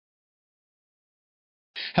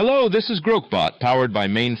Hello, this is Grokebot, powered by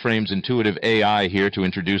Mainframe's intuitive AI, here to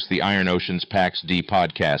introduce the Iron Ocean's PAX D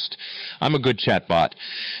podcast. I'm a good chatbot.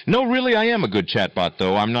 No, really, I am a good chatbot,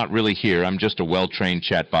 though. I'm not really here. I'm just a well-trained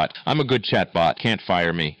chatbot. I'm a good chatbot. Can't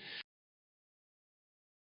fire me.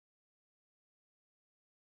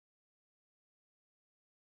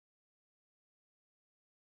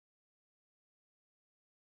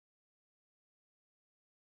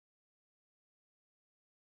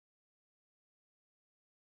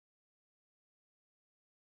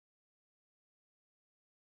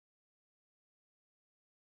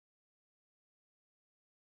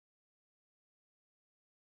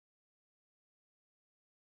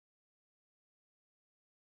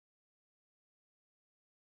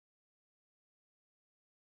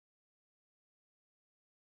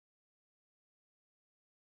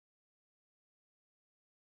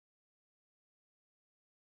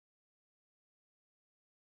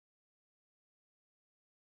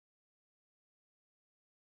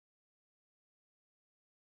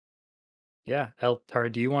 Yeah,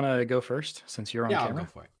 Eltarii, do you want to go first since you're on Yeah, camera? I'll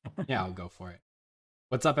go for it. I'll go for it.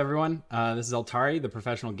 What's up, everyone? This is Eltarii, the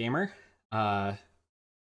professional gamer. You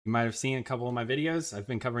might have seen a couple of my videos. I've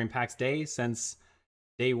been covering PAX Day since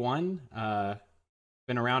day one.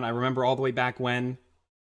 Been around. I remember all the way back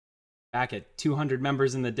at 200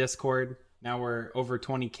 members in the Discord. Now we're over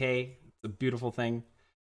 20K. It's a beautiful thing.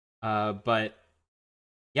 But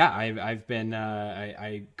yeah, I've been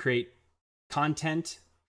I create content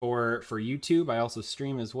for YouTube. I also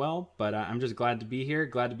stream as well, but I'm just glad to be here.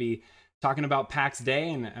 Glad to be talking about PAX Day,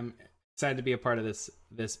 and I'm excited to be a part of this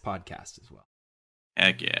podcast as well.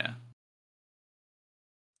 Heck yeah.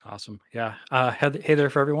 Awesome. Yeah. Hey there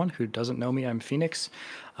for everyone who doesn't know me. I'm Phoenix.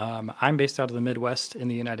 I'm based out of the Midwest in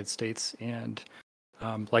the United States, and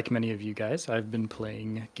like many of you guys, I've been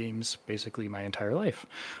playing games basically my entire life.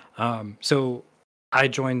 So I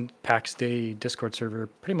joined PAX Day Discord server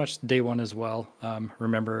pretty much day one as well.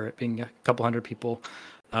 Remember it being a couple hundred people.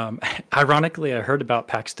 Ironically, I heard about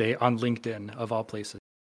PAX Day on LinkedIn, of all places.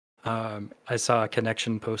 I saw a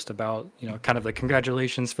connection post about, kind of the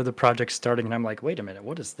congratulations for the project starting, and I'm like, wait a minute,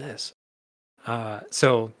 what is this?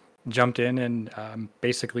 So jumped in and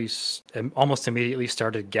basically almost immediately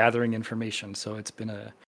started gathering information. So it's been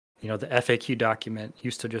the FAQ document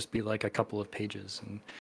used to just be like a couple of pages, and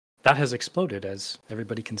that has exploded, as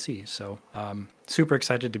everybody can see. So super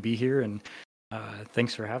excited to be here, and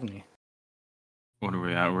thanks for having me. What are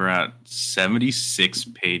we at? We're at 76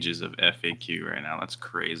 pages of FAQ right now. That's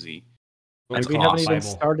crazy. And we haven't even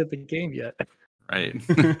started the game yet. Right.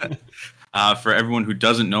 For everyone who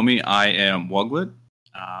doesn't know me, I am Wuglet.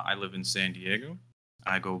 I live in San Diego.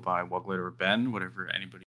 I go by Wuglet or Ben, whatever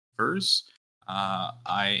anybody prefers.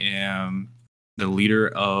 I am the leader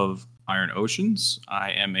of Iron Oceans.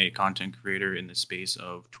 I am a content creator in the space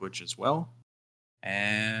of Twitch as well.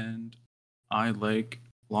 And I like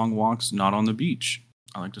long walks, not on the beach.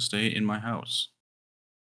 I like to stay in my house.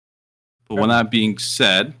 But with that being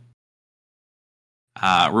said,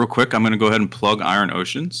 real quick, I'm going to go ahead and plug Iron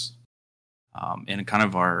Oceans and kind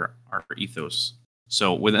of our ethos.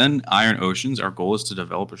 So within Iron Oceans, our goal is to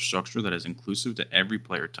develop a structure that is inclusive to every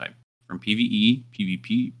player type, from PvE,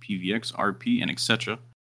 PvP, PvX, RP, and etc.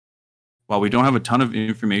 While we don't have a ton of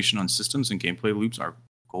information on systems and gameplay loops, our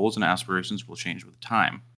goals and aspirations will change with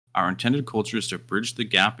time. Our intended culture is to bridge the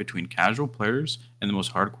gap between casual players and the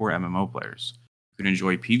most hardcore MMO players who can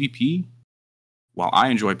enjoy PvP, while I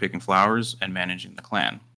enjoy picking flowers and managing the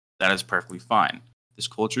clan. That is perfectly fine. This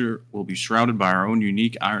culture will be shrouded by our own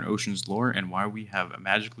unique Iron Oceans lore and why we have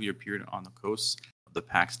magically appeared on the coasts of the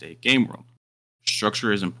PAX Day game world.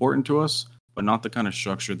 Structure is important to us, but not the kind of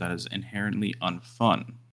structure that is inherently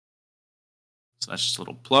unfun. So that's just a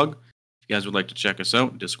little plug. If you guys would like to check us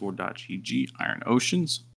out, discord.gg Iron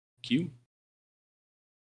Oceans. Q.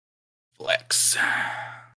 Flex.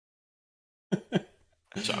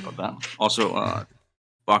 Talk about that. Also,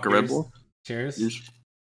 Baka Red Bull. Cheers.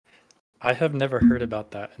 I have never heard about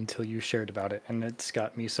that until you shared about it, and it's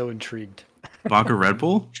got me so intrigued. Baka Red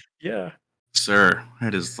Bull? Yeah. Sir,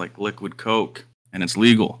 it is like liquid Coke, and it's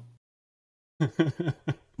legal.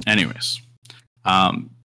 Anyways,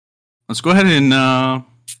 let's go ahead and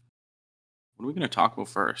what are we going to talk about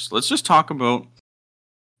first? Let's just talk about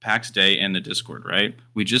PAX Day and the Discord, right?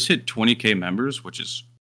 We just hit 20K members, which is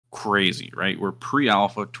crazy, right? We're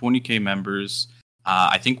pre-alpha, 20K members.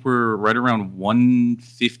 I think we're right around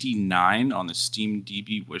 159 on the Steam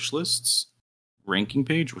DB wishlists ranking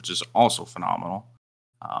page, which is also phenomenal.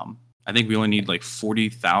 I think we only need like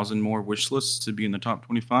 40,000 more wishlists to be in the top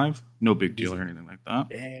 25. No big deal or anything like that.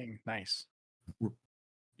 Dang, nice.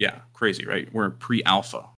 Yeah, crazy, right? We're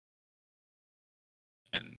pre-alpha.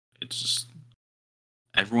 and it's just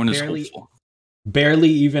everyone is hopeful. Barely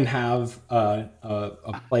even have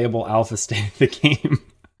a playable alpha state of the game,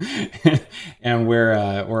 and we're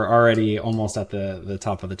already almost at the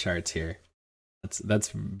top of the charts here.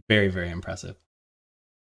 That's very, very impressive.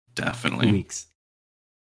 Definitely. 2 weeks.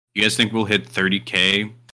 You guys think we'll hit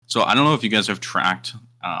 30K? So I don't know if you guys have tracked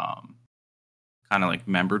kind of like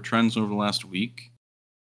member trends over the last week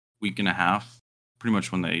and a half, pretty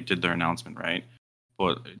much when they did their announcement, right?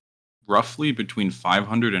 But roughly between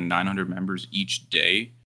 500 and 900 members each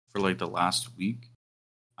day for like the last week.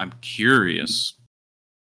 I'm curious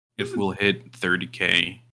if we'll hit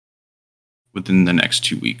 30K within the next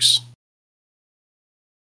 2 weeks.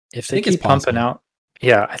 If they keep pumping out,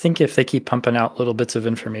 yeah, I think if they keep pumping out little bits of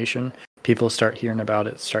information, people start hearing about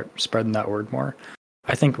it, start spreading that word more.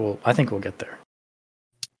 I think we'll get there.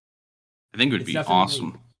 I think it would be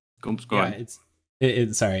awesome. Go ahead.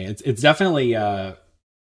 It's definitely a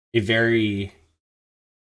very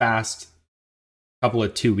fast couple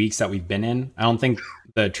of 2 weeks that we've been in. I don't think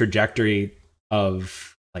the trajectory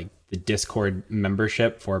of like the Discord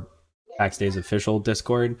membership for PAX Day's official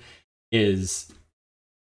Discord is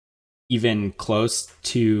even close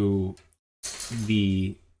to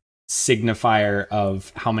the signifier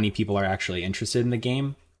of how many people are actually interested in the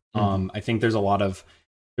game. I think there's a lot of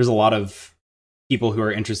people who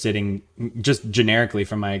are interested in, just generically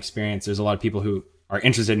from my experience, there's a lot of people who are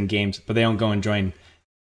interested in games, but they don't go and join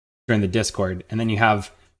the Discord. And then you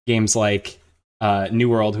have games like New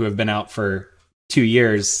World, who have been out for 2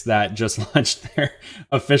 years, that just launched their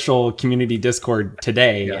official community Discord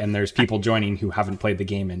today, and there's people joining who haven't played the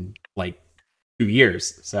game in like 2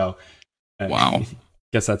 years. So wow,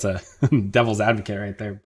 guess that's a devil's advocate right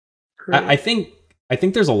there. I think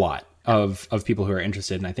there's a lot of people who are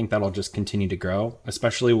interested, and I think that'll just continue to grow,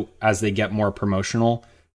 especially as they get more promotional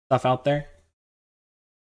stuff out there.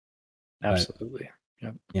 Absolutely.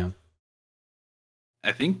 Yep. Yeah.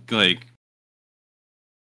 I think like,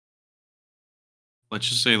 let's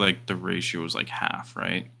just say like the ratio is like half,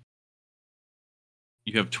 right?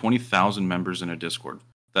 You have 20,000 members in a Discord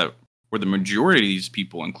where the majority of these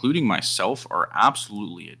people, including myself, are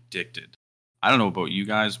absolutely addicted. I don't know about you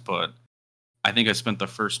guys, but I think I spent the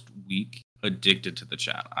first week addicted to the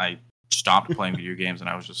chat. I stopped playing video games and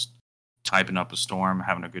I was just typing up a storm,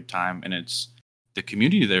 having a good time. And the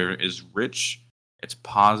community there is rich, it's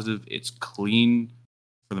positive, it's clean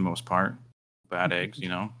for the most part. Bad eggs,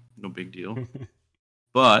 no big deal.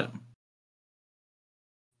 But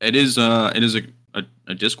it is a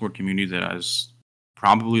Discord community that is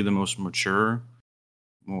probably the most mature,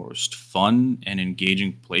 most fun and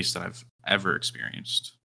engaging place that I've ever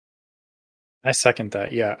experienced. I second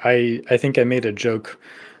that. Yeah, I think I made a joke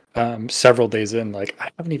several days in, like, I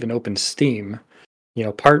haven't even opened Steam.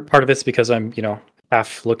 Part of it's because I'm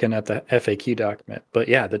half looking at the FAQ document, but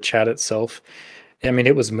yeah, the chat itself, I mean,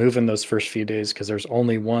 it was moving those first few days because there's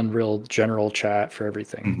only one real general chat for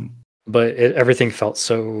everything. Mm-hmm. But everything felt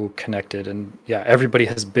so connected, and yeah, everybody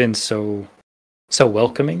has been so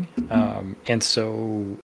welcoming and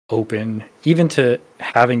so open, even to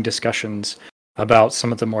having discussions about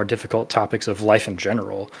some of the more difficult topics of life in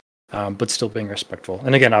general, but still being respectful.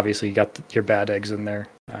 And again, obviously, you got your bad eggs in there,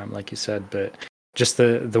 like you said, but just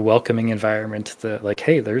the welcoming environment,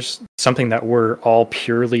 hey, there's something that we're all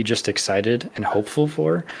purely just excited and hopeful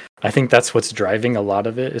for. I think that's what's driving a lot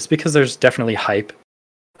of it. It's because there's definitely hype,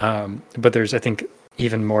 but there's, I think,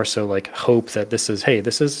 even more so like hope that this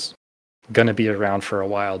is going to be around for a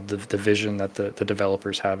while. The vision that the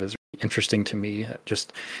developers have is interesting to me.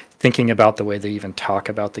 Just thinking about the way they even talk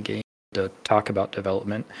about the game, to talk about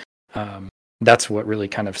development. That's what really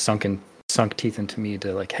kind of sunk teeth into me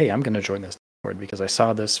to like, hey, I'm going to join this Discord because I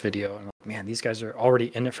saw this video and I'm like, man, these guys are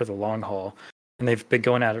already in it for the long haul, and they've been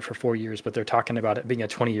going at it for 4 years, but they're talking about it being a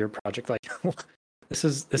 20-year project. Like,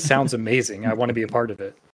 this sounds amazing. I want to be a part of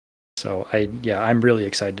it. So I'm really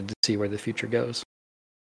excited to see where the future goes.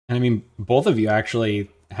 And I mean, both of you actually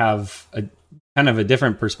have a kind of a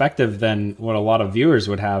different perspective than what a lot of viewers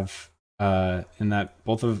would have, in that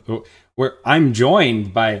where I'm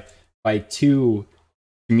joined by two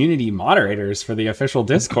community moderators for the official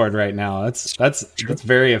Discord right now. That's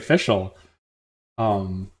very official,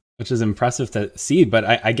 which is impressive to see. But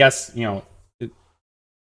I guess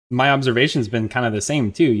my observation's been kind of the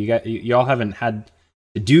same too. You all haven't had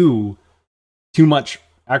to do too much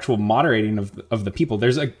actual moderating of the people.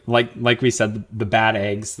 There's like we said, the bad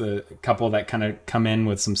eggs, the couple that kind of come in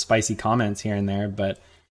with some spicy comments here and there, but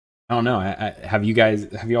I don't know. Have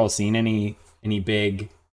you all seen any big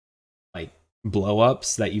like blow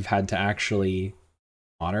ups that you've had to actually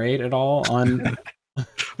moderate at all on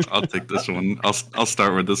I'll take this one. I'll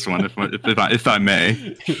start with this one if I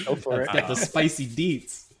may. Go for it. Got the spicy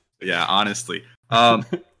deets. Yeah, honestly. I'm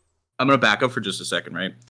gonna back up for just a second,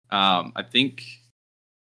 right? I think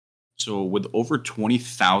so. With over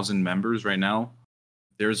 20,000 members right now,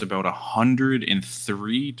 there's about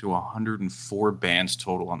 103 to 104 bans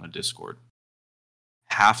total on the Discord.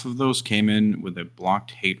 Half of those came in with a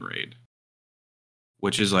blocked hate raid,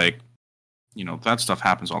 which is like, that stuff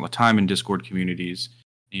happens all the time in Discord communities.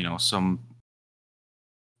 Some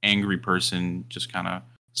angry person just kind of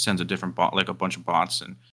sends a different bot, like a bunch of bots,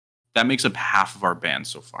 and that makes up half of our bans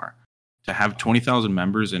so far. To have 20,000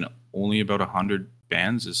 members and only about 100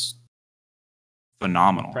 bans is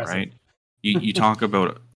phenomenal, Impressive. right? You talk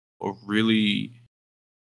about a really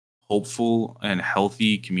hopeful and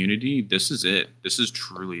healthy community. This is it. This is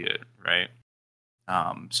truly it, right?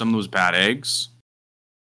 Some of those bad eggs,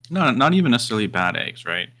 not even necessarily bad eggs,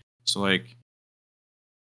 right? So like,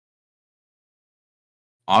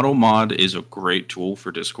 AutoMod is a great tool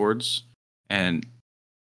for Discords, and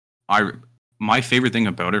my favorite thing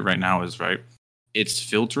about it right now is, right, it's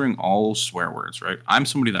filtering all swear words, right? I'm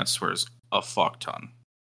somebody that swears a fuck ton,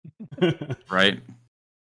 right?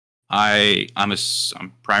 I'm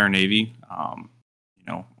prior Navy.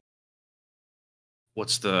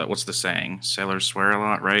 What's the saying? Sailors swear a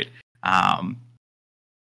lot, right?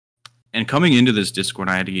 And coming into this Discord,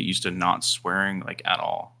 I had to get used to not swearing like at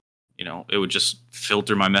all. It would just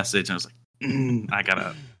filter my message, and I was like, I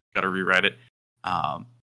gotta rewrite it.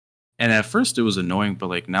 And at first it was annoying, but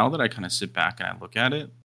like now that I kind of sit back and I look at it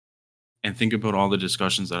and think about all the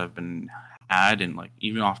discussions that have been had, and like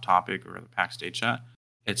even off topic or the PAX Day chat,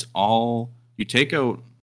 it's all, you take out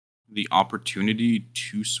the opportunity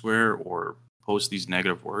to swear or post these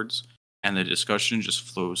negative words, and the discussion just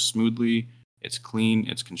flows smoothly. It's clean,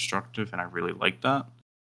 it's constructive, and I really like that.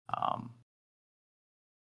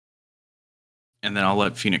 And then I'll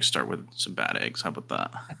let Phoenix start with some bad eggs. How about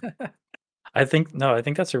that? I think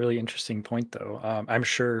that's a really interesting point, though. I'm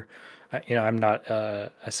sure, I'm not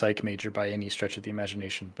a psych major by any stretch of the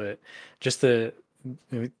imagination, but just the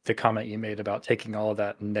comment you made about taking all of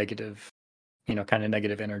that negative, kind of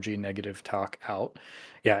negative energy, negative talk out.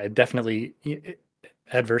 Yeah, it definitely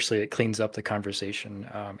adversely it cleans up the conversation,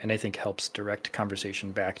 and I think helps direct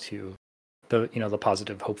conversation back to the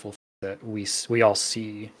positive, hopeful that we all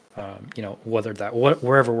see. Whether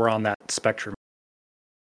wherever we're on that spectrum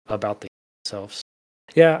about themselves.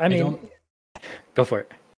 Yeah, I mean, go for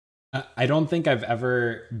it. I don't think I've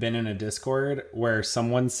ever been in a Discord where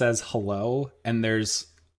someone says hello and there's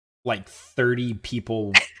like 30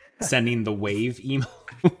 people sending the wave emo.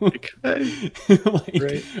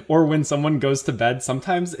 Right. Or when someone goes to bed,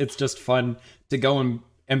 sometimes it's just fun to go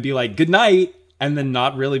and be like, good night, and then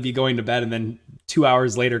not really be going to bed, and then 2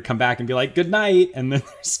 hours later come back and be like, good night, and then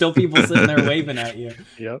there's still people sitting there waving at you.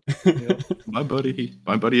 Yep. My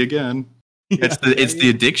buddy again. Yeah, it's the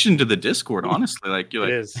addiction to the Discord, honestly. Like, you're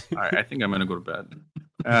like, it is. all right, I think I'm gonna go to bed.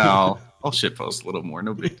 I'll shitpost a little more,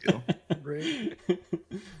 no big deal. Right.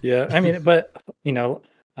 Yeah, I mean, but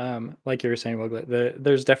like you were saying, Wuglet,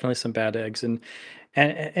 there's definitely some bad eggs, and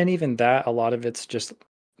even that, a lot of it's just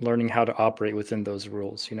learning how to operate within those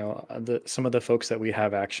rules. Some of the folks that we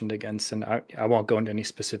have actioned against, and I won't go into any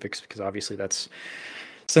specifics because obviously that's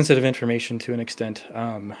sensitive information to an extent.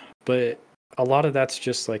 But a lot of that's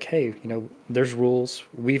just like, hey, there's rules.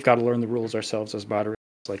 We've got to learn the rules ourselves as moderators.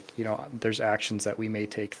 Like, there's actions that we may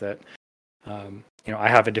take that, I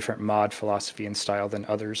have a different mod philosophy and style than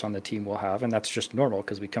others on the team will have, and that's just normal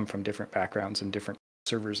because we come from different backgrounds and different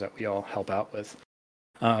servers that we all help out with.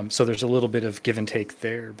 So there's a little bit of give and take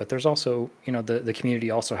there, but there's also, the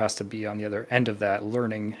community also has to be on the other end of that,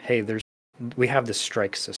 learning, hey, we have this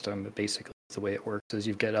strike system, but basically the way it works is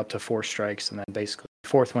you get up to 4 strikes, and then basically the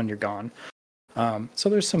 4th one you're gone. So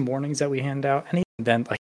there's some warnings that we hand out, and even then,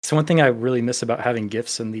 like, so one thing I really miss about having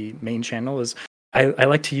GIFs in the main channel is I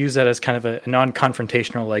like to use that as kind of a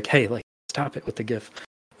non-confrontational, like, hey, like, stop it with the GIF.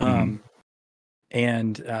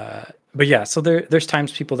 But yeah, so there's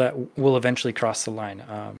times people that will eventually cross the line.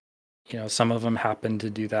 Some of them happen to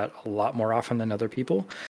do that a lot more often than other people,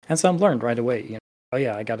 and some learned right away. Oh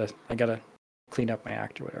yeah, I gotta clean up my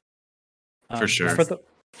act or whatever. For sure.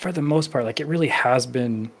 For the most part, like, it really has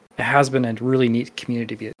been a really neat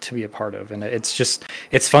community to be a part of, and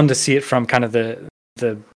it's fun to see it from kind of the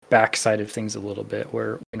backside of things a little bit,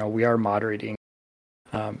 where we are moderating,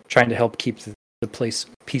 trying to help keep the place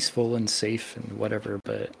peaceful and safe and whatever.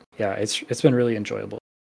 But yeah, it's been really enjoyable.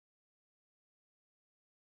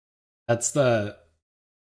 That's the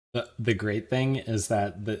great thing, is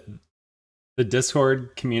that the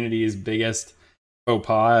Discord community's biggest faux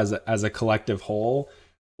pas as a collective whole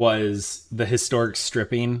was the historic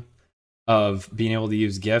stripping of being able to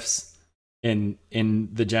use GIFs in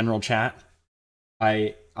the general chat.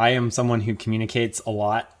 I am someone who communicates a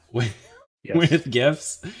lot with with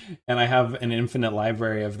GIFs, and I have an infinite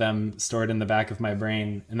library of them stored in the back of my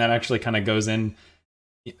brain, and that actually kind of goes in.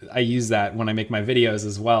 I use that when I make my videos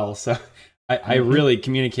as well, so I really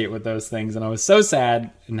communicate with those things, and I was so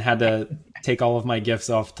sad and had to take all of my GIFs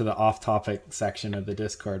off to the off-topic section of the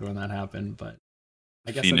Discord when that happened, but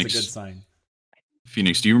I guess Phoenix, that's a good sign.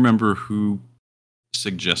 Phoenix, do you remember who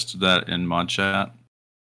suggested that in mod chat?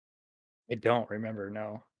 I don't remember,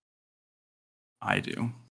 no. I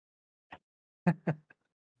do.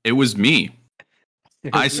 It was me.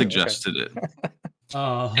 I suggested it.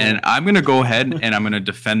 Oh. And I'm going to go ahead and I'm going to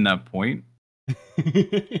defend that point.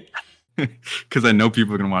 Because I know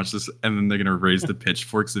people are going to watch this and then they're going to raise the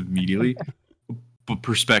pitchforks immediately. But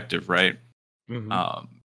perspective, right?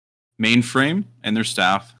 Mainframe and their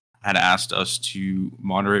staff had asked us to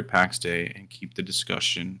moderate PAX Day and keep the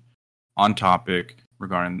discussion on topic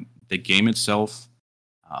regarding the game itself.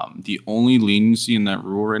 The only leniency in that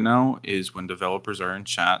rule right now is when developers are in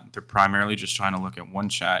chat, they're primarily just trying to look at one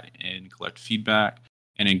chat and collect feedback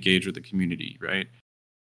and engage with the community, right?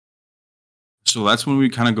 So that's when we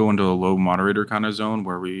kind of go into a low moderator kind of zone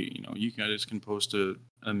where you guys can post a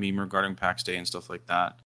meme regarding PAX Day and stuff like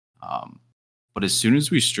that. But as soon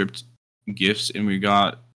as we stripped GIFs and we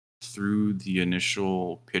got through the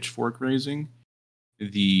initial pitchfork raising,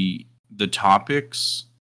 the topics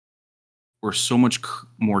were so much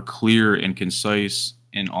more clear and concise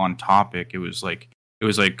and on topic. It was like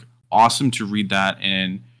awesome to read that.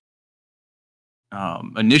 And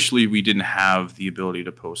initially we didn't have the ability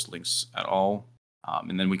to post links at all.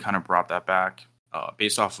 And then we kind of brought that back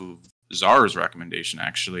based off of Zara's recommendation,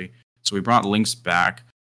 actually. So we brought links back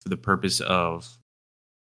for the purpose of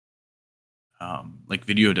like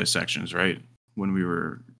video dissections, right? When we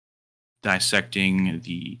were dissecting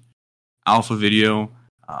the alpha video,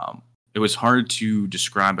 it was hard to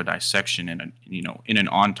describe a dissection in an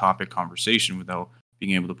on-topic conversation without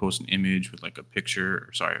being able to post an image with like a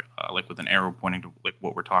picture, like with an arrow pointing to like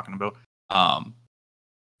what we're talking about.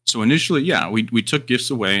 So initially, yeah, we took GIFs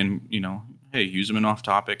away and hey, use them in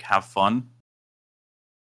off-topic, have fun.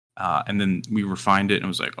 And then we refined it and it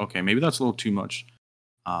was like, okay, maybe that's a little too much.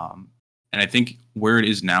 And I think where it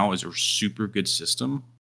is now is a super good system.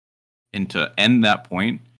 And to end that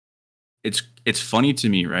point, it's funny to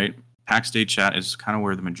me, right? PAX Day chat is kind of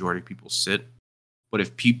where the majority of people sit. But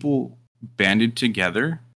if people banded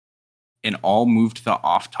together and all moved to the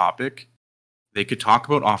off-topic, they could talk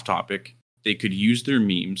about off-topic, they could use their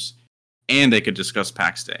memes, and they could discuss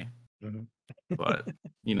PAX Day. But,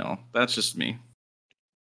 that's just me.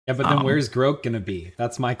 Yeah, but then where's Groke going to be?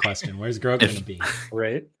 That's my question. Where's Groke going to be?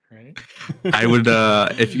 Right. I would,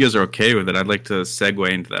 if you guys are okay with it, I'd like to segue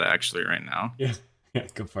into that actually right now. Yeah,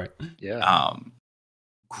 go for it. Yeah.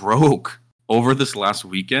 Groke, over this last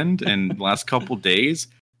weekend and last couple days,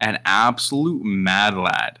 an absolute mad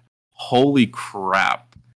lad. Holy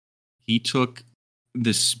crap. He took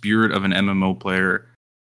the spirit of an MMO player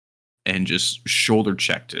and just shoulder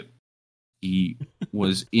checked it. He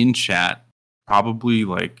was in chat probably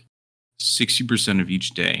like 60% of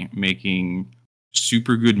each day, making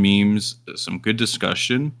super good memes, some good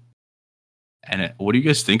discussion. And what do you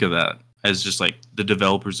guys think of that as just like the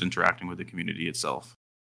developers interacting with the community itself?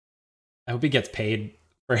 I hope he gets paid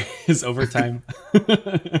for his overtime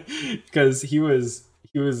because he was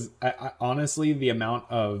I, honestly, the amount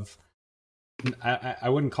of I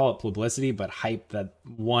wouldn't call it publicity, but hype that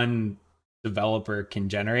one developer can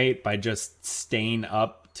generate by just staying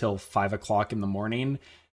up till 5 o'clock in the morning,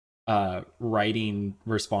 writing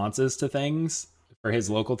responses to things for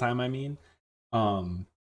his local time. I mean,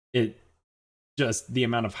 it just the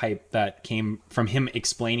amount of hype that came from him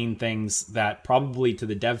explaining things that probably to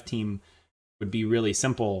the dev team would be really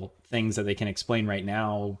simple things that they can explain right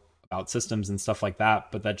now about systems and stuff like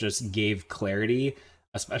that, but that just gave clarity,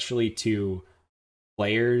 especially to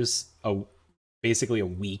players basically a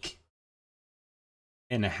week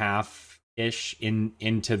and a half ish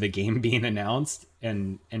into the game being announced,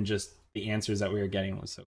 and just the answers that we were getting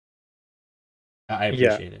was so I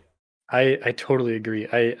appreciate it. I totally agree.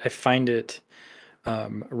 I find it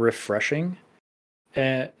refreshing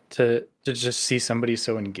to just see somebody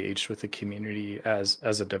so engaged with the community as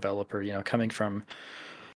a developer, coming from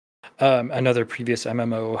another previous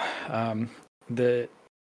MMO that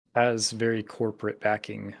has very corporate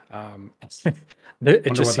backing.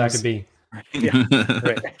 It just that could be. Yeah,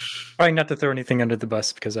 right. Trying not to throw anything under the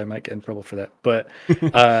bus because I might get in trouble for that. But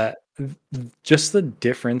Just the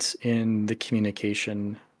difference in the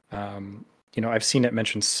communication. I've seen it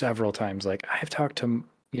mentioned several times. Like, I've talked to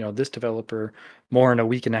this developer more in a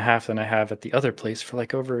week and a half than I have at the other place for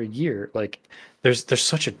like over a year. Like, there's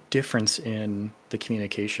such a difference in the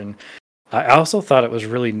communication. I also thought it was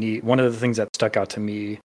really neat. One of the things that stuck out to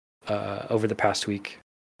me over the past week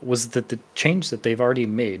was that the change that they've already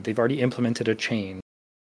made. They've already implemented a change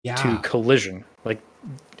to collision. Like,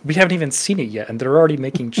 we haven't even seen it yet, and they're already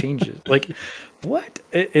making changes. Like, what?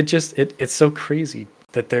 It's so crazy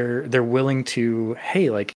that they're willing to, hey,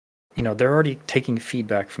 like, they're already taking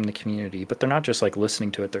feedback from the community, but they're not just like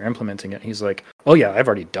listening to it, they're implementing it. He's like, oh yeah, I've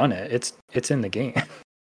already done it. It's in the game.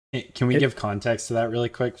 Can we give context to that really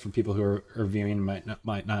quick for people who are viewing might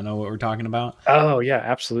not know what we're talking about? Oh yeah,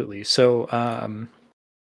 absolutely. So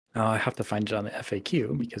I have to find it on the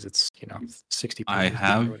FAQ because it's 60 I pages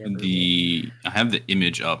have or whatever. I have the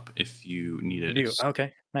image up if you need it.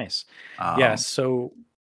 Okay, nice. Yeah, so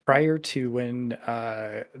prior to when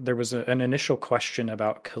there was an initial question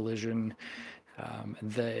about collision,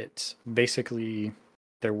 that basically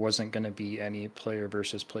there wasn't going to be any player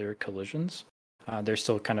versus player collisions. They're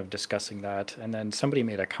still kind of discussing that, and then somebody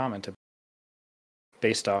made a comment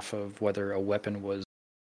based off of whether a weapon was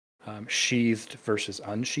sheathed versus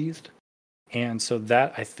unsheathed, and so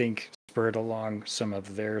that, I think, spurred along some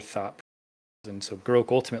of their thought. And so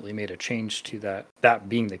Groke ultimately made a change to that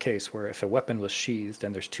being the case, where if a weapon was sheathed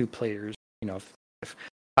and there's two players, if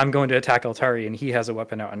I'm going to attack Eltarii and he has a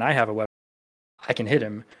weapon out and I have a weapon, I can hit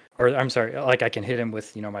him, or I'm sorry, like I can hit him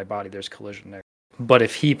with my body. There's collision there. But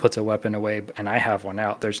if he puts a weapon away and I have one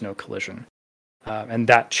out, there's no collision. And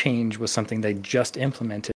that change was something they just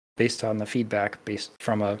implemented based on the feedback based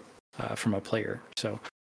from a player. So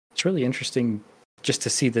it's really interesting just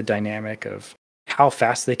to see the dynamic of how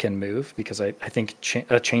fast they can move, because I think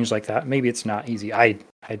a change like that, maybe it's not easy. I'd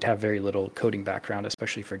have very little coding background,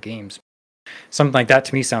 especially for games. Something like that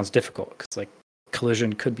to me sounds difficult, because like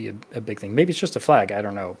collision could be a big thing. Maybe it's just a flag, I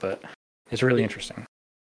don't know, but it's really interesting.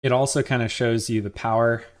 It also kind of shows you the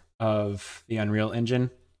power of the Unreal Engine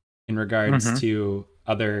in regards to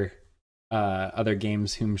other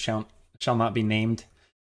games whom shall not be named,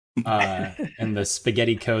 and the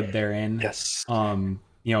spaghetti code therein. Yes.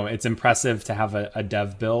 It's impressive to have a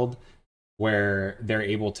dev build where they're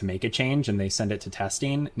able to make a change and they send it to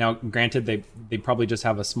testing. Now, granted, they probably just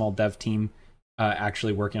have a small dev team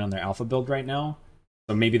actually working on their alpha build right now,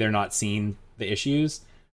 so maybe they're not seeing the issues.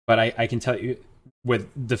 But I can tell you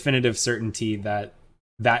with definitive certainty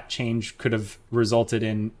that change could have resulted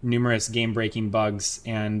in numerous game-breaking bugs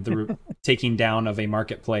and the taking down of a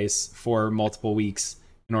marketplace for multiple weeks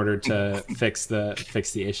in order to fix the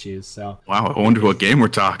issues. So wow, I wonder what game we're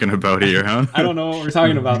talking about here, huh? I don't know what we're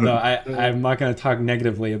talking about, though. I'm not going to talk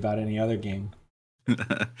negatively about any other game.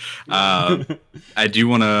 I do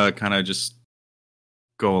want to kind of just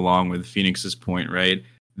go along with Phoenix's point, right?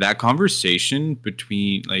 That conversation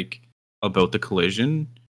between about the collision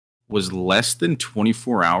was less than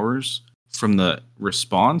 24 hours from the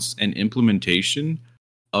response and implementation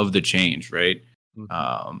of the change, right?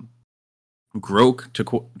 Groke, to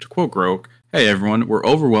quote Groke, "Hey everyone, we're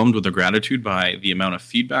overwhelmed with the gratitude by the amount of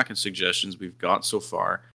feedback and suggestions we've got so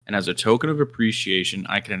far, and as a token of appreciation,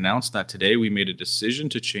 I can announce that today we made a decision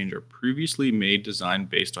to change our previously made design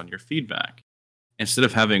based on your feedback. Instead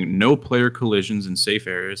of having no player collisions in safe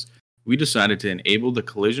areas, we decided to enable the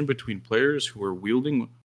collision between players who are wielding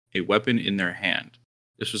a weapon in their hand.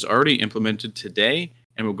 This was already implemented today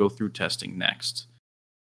and will go through testing next."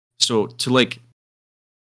 So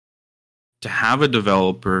to have a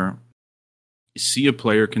developer see a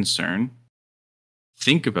player concern,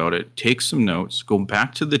 think about it, take some notes, go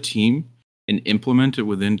back to the team and implement it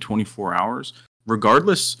within 24 hours,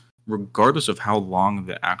 regardless of how long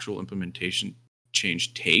the actual implementation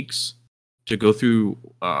change takes to go through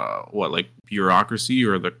bureaucracy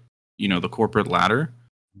or the corporate ladder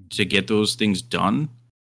to get those things done,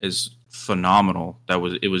 is phenomenal.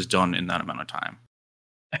 It was done in that amount of time.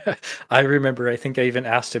 I remember, I think I even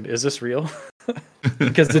asked him, is this real?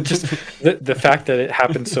 Because it just the fact that it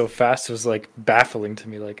happened so fast was like baffling to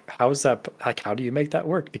me. Like, how is that, like, how do you make that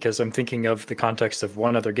work? Because I'm thinking of the context of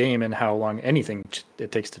one other game and how long anything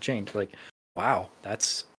it takes to change. Like, wow,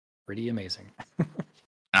 that's pretty amazing.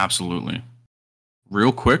 Absolutely.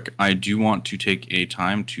 Real quick, I do want to take a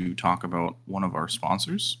time to talk about one of our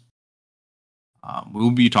sponsors.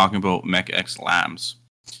 We'll be talking about MechX Labs.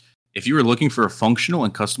 If you are looking for a functional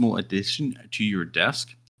and customable addition to your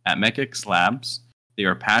desk, at MechX Labs, they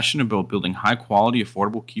are passionate about building high-quality,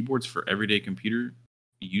 affordable keyboards for everyday computer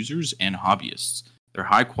users and hobbyists. Their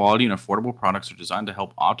high-quality and affordable products are designed to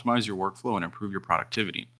help optimize your workflow and improve your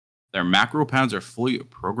productivity. Their macro pads are fully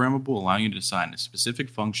programmable, allowing you to assign a specific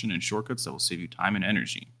function and shortcuts that will save you time and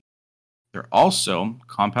energy. They're also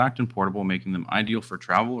compact and portable, making them ideal for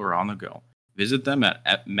travel or on the go. Visit them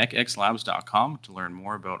at mechxlabs.com to learn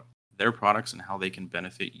more about their products and how they can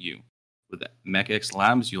benefit you. With MechX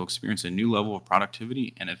Labs, you'll experience a new level of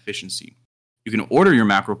productivity and efficiency. You can order your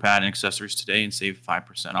macro pad and accessories today and save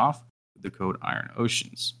 5% off with the code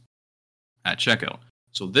IronOceans at checkout.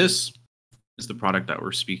 So this is the product that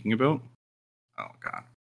we're speaking about. Oh god,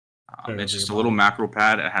 it's just a little macro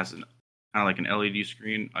pad. It has kind of like an LED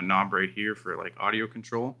screen, a knob right here for like audio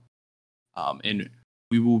control, and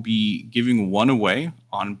we will be giving one away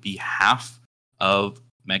on behalf of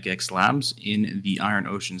MechX Labs in the Iron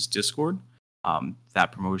Oceans Discord.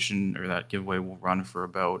 That promotion or that giveaway will run for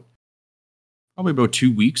probably about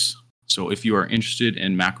 2 weeks. So if you are interested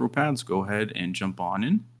in macro pads, go ahead and jump on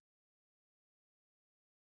in.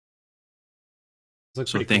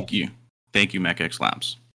 So thank you, MechX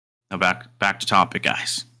Labs. Now back to topic,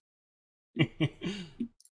 guys.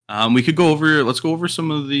 We could go over. Let's go over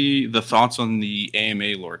some of the thoughts on the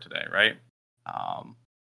AMA lore today, right?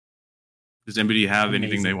 Does anybody have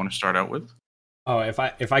anything they want to start out with? Oh, if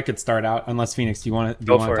I could start out, unless Phoenix, do you want to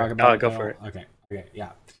talk about it? Go for it. Okay,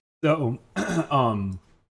 yeah. So,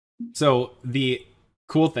 so the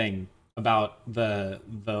cool thing about the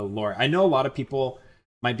lore, I know a lot of people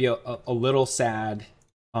might be a little sad,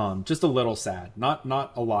 just a little sad,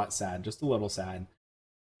 not a lot sad, just a little sad,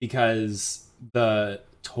 because the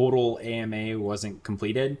total AMA wasn't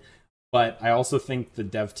completed. But I also think the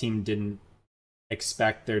dev team didn't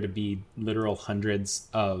expect there to be literal hundreds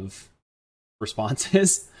of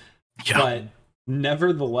responses. Yeah. But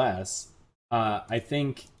nevertheless, I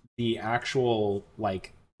think the actual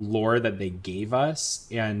like lore that they gave us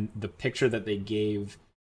and the picture that they gave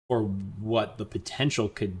for what the potential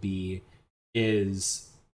could be is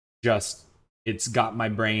just, it's got my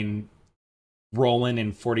brain rolling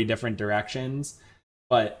in 40 different directions.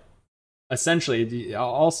 But essentially,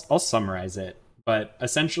 I'll summarize it. But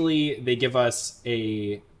essentially, they give us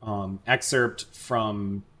a excerpt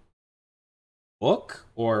from book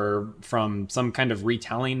or from some kind of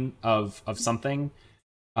retelling of something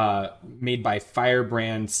made by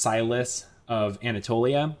Firebrand Silas of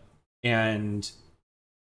Anatolia. And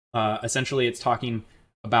essentially it's talking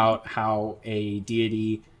about how a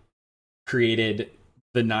deity created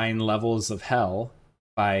the 9 levels of hell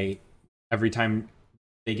by every time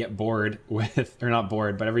they get bored with, or not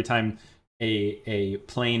bored, but every time a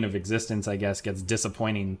plane of existence, I guess, gets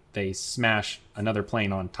disappointing, they smash another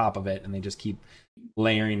plane on top of it and they just keep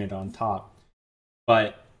layering it on top.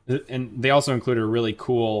 And they also included a really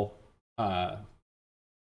cool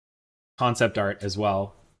concept art as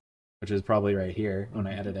well, which is probably right here when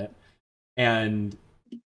I edit it. And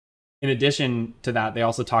in addition to that, they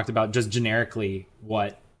also talked about just generically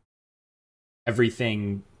what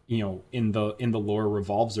everything, you know, in the lore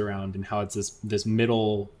revolves around, and how it's this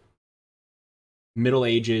Middle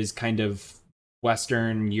Ages kind of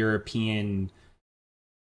Western European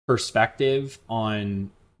perspective on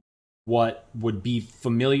what would be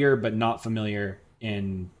familiar but not familiar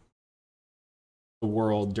in the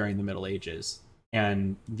world during the Middle Ages,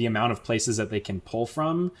 and the amount of places that they can pull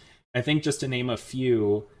from. I think just to name a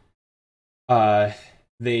few,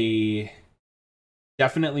 they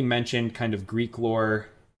definitely mentioned kind of Greek lore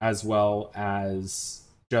as well as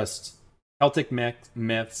just Celtic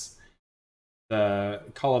myths, the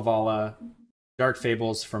Kalevala, dark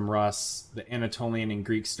fables from Rus, the Anatolian and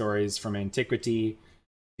Greek stories from antiquity,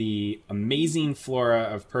 the amazing flora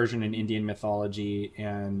of Persian and Indian mythology,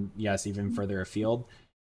 and yes, even further afield.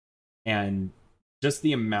 And just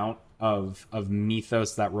the amount of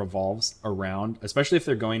mythos that revolves around, especially if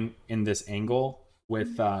they're going in this angle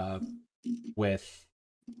with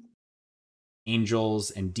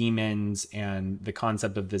angels and demons and the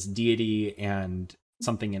concept of this deity and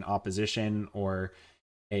something in opposition, or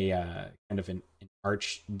a kind of an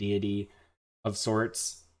arch deity of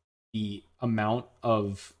sorts. The amount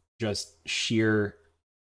of just sheer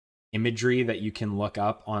imagery that you can look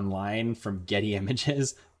up online from Getty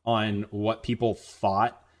Images on what people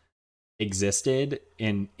thought existed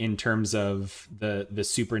in terms of the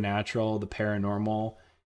supernatural, the paranormal,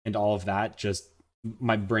 and all of that, just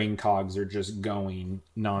my brain cogs are just going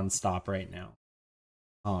nonstop right now.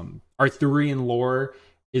 Arthurian lore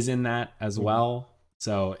is in that as well.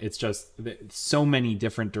 So it's just so many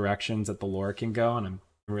different directions that the lore can go, and I'm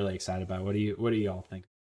really excited about it. What do you all think?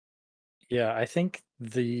 Yeah, I think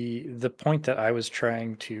the point that I was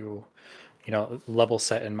trying to, level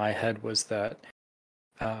set in my head was that,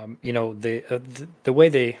 the way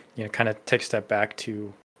they, kind of take a step back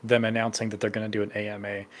to them announcing that they're going to do an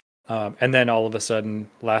AMA. And then all of a sudden,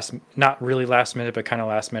 not really last minute, but kind of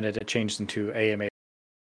last minute, it changed into AMA.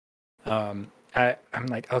 I'm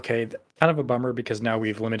like, okay, kind of a bummer because now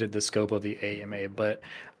we've limited the scope of the AMA, but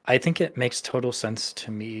I think it makes total sense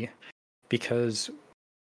to me because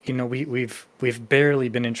we've barely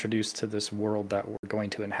been introduced to this world that we're going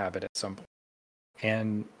to inhabit at some point.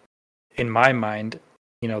 And in my mind,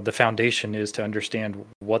 the foundation is to understand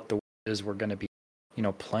what the world is we're going to be,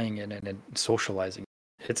 playing in and socializing.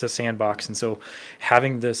 It's a sandbox, and so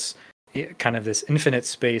having this kind of this infinite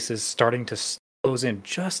space is starting to close in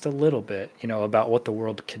just a little bit, about what the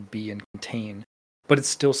world could be and contain, but it's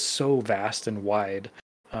still so vast and wide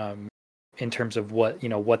in terms of what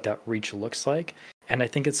that reach looks like. And I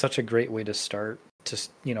think it's such a great way to start to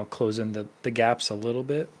close in the gaps a little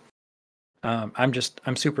bit.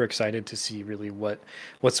 I'm super excited to see really what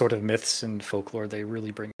sort of myths and folklore they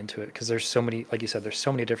really bring into it, because there's so many, like you said, there's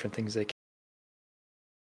so many different things they can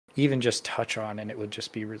even just touch on, and it would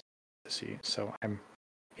just be really to see. So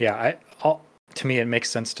to me, it makes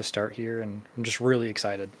sense to start here, and I'm just really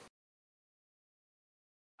excited.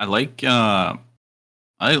 I like I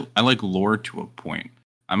like lore to a point.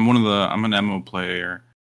 I'm an MMO player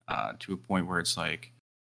to a point where it's like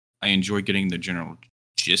I enjoy getting the general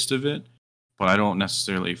gist of it, but I don't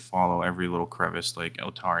necessarily follow every little crevice like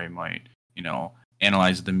Eltarii might,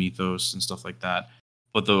 analyze the mythos and stuff like that.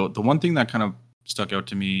 But the one thing that kind of stuck out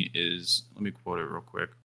to me is, let me quote it real quick.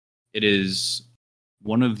 It is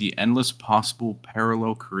one of the endless possible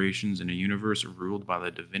parallel creations in a universe ruled by the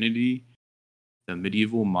divinity the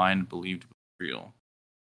medieval mind believed was real.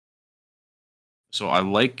 So I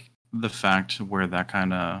like the fact where that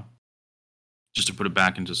kind of, just to put it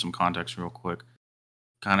back into some context real quick,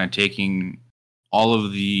 kind of taking all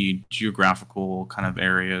of the geographical kind of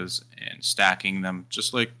areas and stacking them,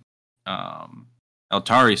 just like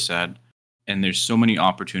Eltarii said. And there's so many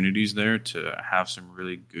opportunities there to have some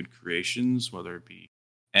really good creations, whether it be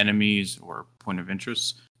enemies or point of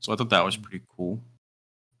interest. So I thought that was pretty cool.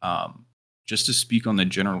 Just to speak on the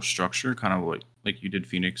general structure, kind of like you did,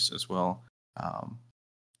 Phoenix, as well.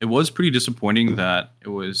 It was pretty disappointing that it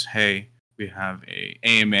was, hey, we have a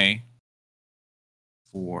AMA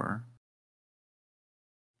for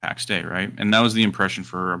PAX Day, right? And that was the impression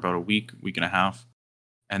for about a week and a half.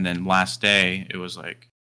 And then last day, it was like,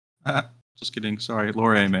 just kidding. Sorry,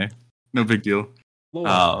 lore AMA. No big deal.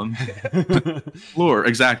 Lore. Lore,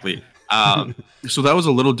 exactly. So that was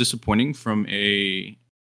a little disappointing from I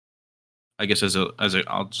guess as a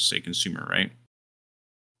I'll just say consumer, right?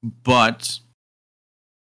 But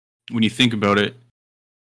when you think about it,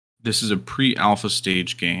 this is a pre-alpha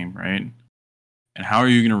stage game, right? And how are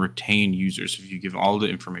you going to retain users if you give all the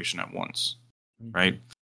information at once, right?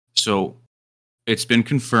 So it's been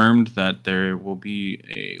confirmed that there will be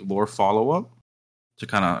a lore follow-up to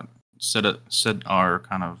kind of set our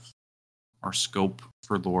scope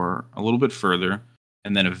for lore a little bit further,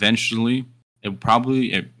 and then eventually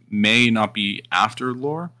it may not be after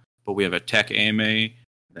lore, but we have a tech AMA,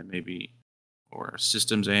 that maybe, or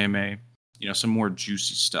systems AMA, some more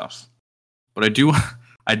juicy stuff. But I do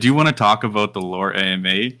want to talk about the lore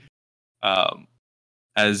AMA.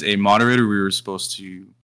 As a moderator, we were supposed to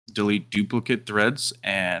delete duplicate threads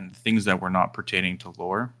and things that were not pertaining to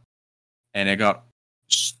lore, and it got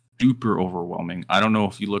super overwhelming. I don't know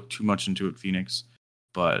if you looked too much into it, Phoenix,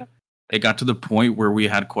 but it got to the point where we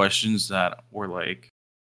had questions that were like,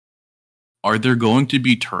 are there going to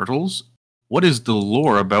be turtles? What is the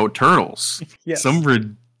lore about turtles? Yes. Some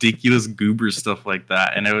ridiculous goober stuff like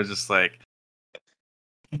that. And it was just like,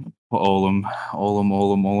 Olam,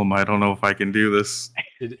 I don't know if I can do this.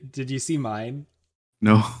 Did you see mine?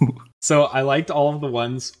 No. So I liked all of the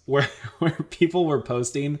ones where people were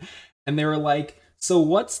posting and they were like, so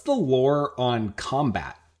what's the lore on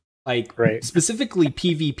combat? Like, right. Specifically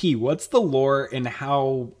PvP, what's the lore in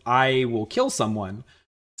how I will kill someone?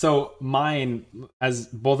 So mine, as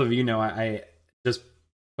both of you know, I just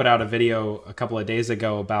put out a video a couple of days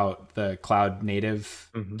ago about the cloud native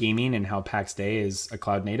gaming and how PAX Day is a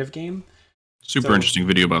cloud native game. Super interesting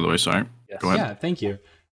video, by the way. Sorry. Yes. Go ahead. Yeah, thank you.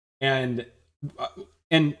 And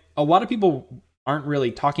a lot of people aren't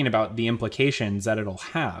really talking about the implications that it'll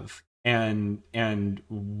have and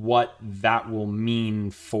what that will mean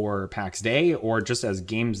for PAX Day or just as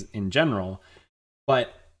games in general.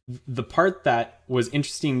 But the part that was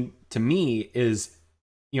interesting to me is,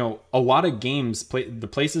 a lot of games, the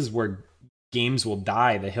places where games will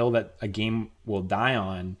die, the hill that a game will die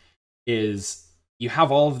on, is you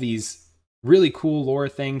have all of these really cool lore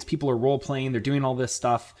things. People are role playing, they're doing all this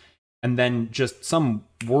stuff, and then just some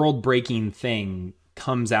world breaking thing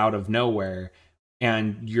comes out of nowhere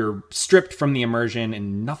and you're stripped from the immersion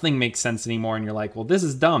and nothing makes sense anymore, and you're like, well, this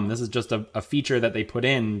is dumb, this is just a feature that they put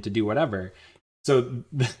in to do whatever. So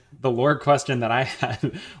the lore question that I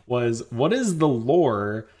had was, what is the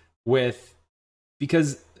lore with,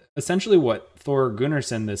 because essentially what Thor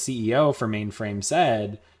Gunnarsson, the CEO for Mainframe,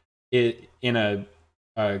 said in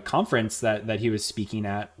a conference that he was speaking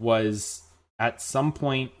at was, at some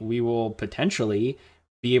point we will potentially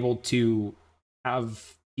be able to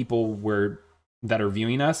have people that are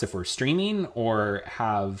viewing us, if we're streaming, or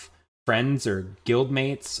have friends or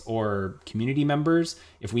guildmates or community members,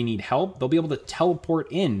 if we need help, they'll be able to teleport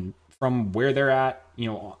in from where they're at,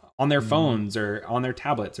 on their phones or on their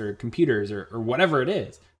tablets or computers or whatever it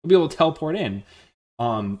is. They'll be able to teleport in,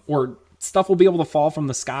 or stuff will be able to fall from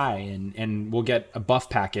the sky and we'll get a buff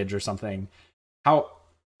package or something.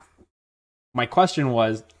 My question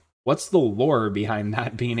was, what's the lore behind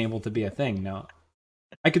that being able to be a thing? Now,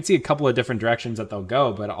 I could see a couple of different directions that they'll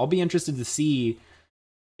go, but I'll be interested to see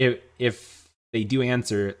if they do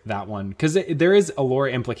answer that one, because there is a lore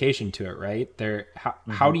implication to it, right?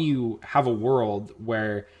 How do you have a world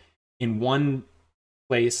where in one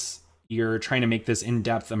place you're trying to make this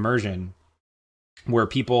in-depth immersion where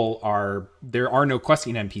there are no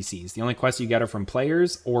questing NPCs. The only quests you get are from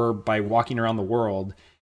players or by walking around the world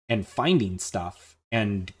and finding stuff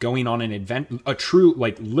and going on an a true,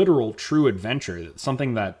 like literal true adventure,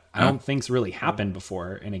 something that I don't think's really happened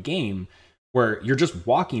before in a game, where you're just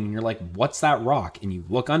walking and you're like, what's that rock? And you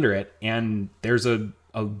look under it and there's I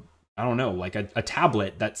don't know, like a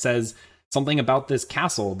tablet that says something about this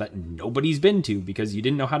castle that nobody's been to because you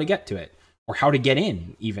didn't know how to get to it or how to get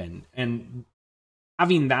in even. And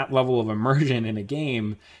having that level of immersion in a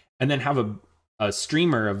game, and then have a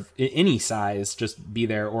streamer of any size just be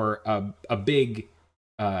there, or a big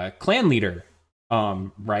clan leader,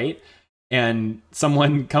 right? And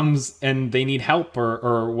someone comes and they need help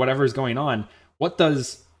or whatever's going on. What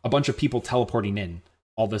does a bunch of people teleporting in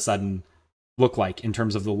all of a sudden look like in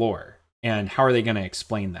terms of the lore? And how are they going to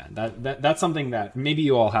explain that? That's something that maybe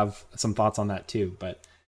you all have some thoughts on that too, but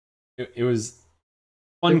it was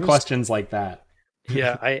fun questions like that.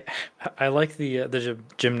 Yeah, I like the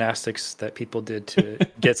gymnastics that people did to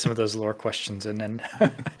get some of those lore questions in, and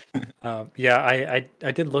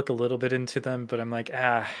I did look a little bit into them, but I'm like,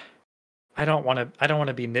 I don't want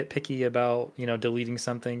to be nitpicky about deleting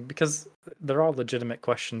something, because they're all legitimate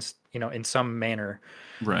questions in some manner,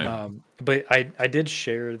 Right. But I did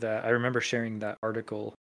share that. I remember sharing that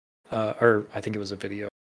article, or I think it was a video,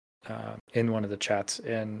 in one of the chats,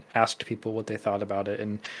 and asked people what they thought about it,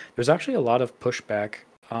 and there's actually a lot of pushback,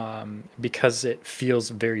 because it feels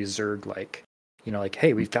very Zerg like, like,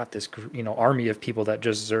 hey, we've got this army of people that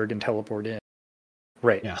just Zerg and teleport in,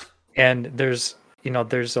 right? Yeah. And there's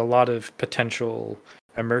a lot of potential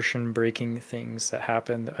immersion breaking things that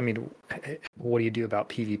happen. I mean, what do you do about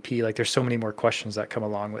PvP? Like, there's so many more questions that come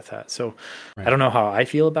along with that. So Right. I don't know how I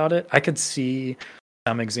feel about it. I could see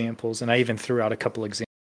some examples, and I even threw out a couple examples.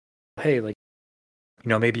 Hey, like,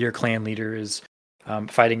 maybe your clan leader is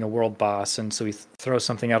fighting a world boss, and so he throws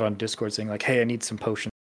something out on Discord saying like, hey, I need some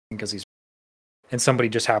potions because he's, and somebody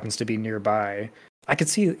just happens to be nearby. I could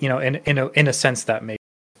see, in a sense that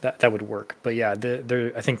that would work. But yeah,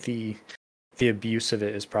 I think the abuse of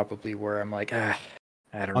it is probably where I'm like, I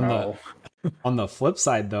don't know. On the flip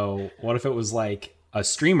side, though, what if it was like a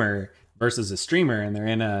streamer versus a streamer, and they're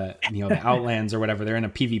in the Outlands or whatever, they're in a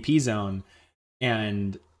PvP zone,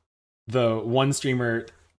 and the one streamer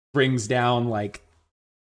brings down like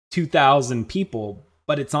 2,000 people,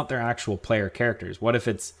 but it's not their actual player characters? What if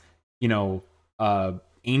it's,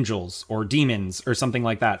 angels or demons or something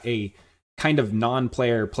like that? A kind of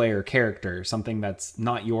non-player player character, something that's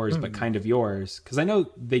not yours, but kind of yours. Because I know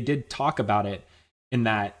they did talk about it in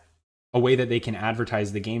that a way that they can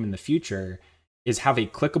advertise the game in the future is have a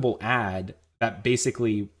clickable ad that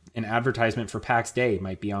basically an advertisement for PAX Day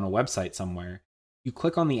might be on a website somewhere. You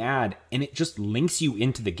click on the ad and it just links you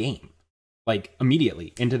into the game, like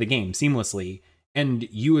immediately into the game seamlessly. And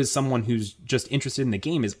you, as someone who's just interested in the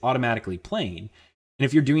game, is automatically playing. And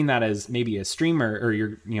if you're doing that as maybe a streamer, or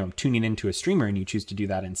you're tuning into a streamer and you choose to do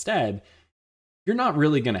that instead, you're not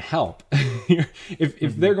really going to help.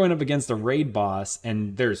 if they're going up against a raid boss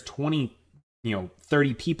and there's 20,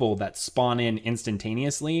 30 people that spawn in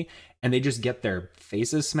instantaneously and they just get their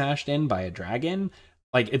faces smashed in by a dragon,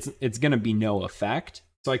 like it's going to be no effect.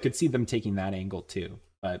 So I could see them taking that angle too.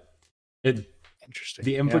 But Interesting.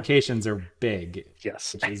 The implications are big.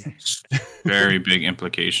 Yes. Very big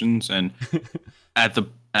implications. And at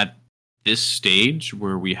this stage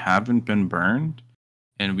where we haven't been burned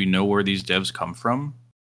and we know where these devs come from,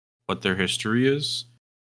 what their history is,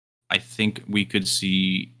 I think we could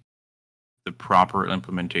see the proper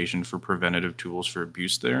implementation for preventative tools for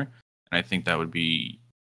abuse there. And I think that would be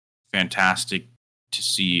fantastic to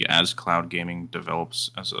see as cloud gaming develops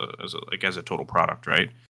as a total product, right?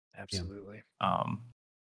 Absolutely.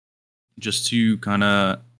 Just to kind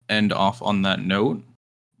of end off on that note,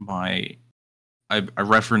 I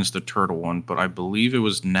referenced the turtle one, but I believe it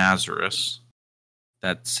was Nazarus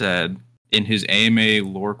that said in his AMA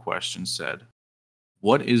lore question said,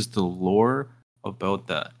 "What is the lore about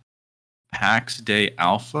the PAX Day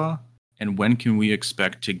Alpha, and when can we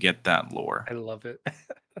expect to get that lore?" I love it.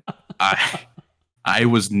 I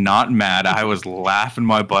was not mad. I was laughing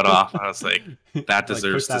my butt off. I was like, that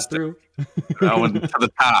deserves push that through. That one to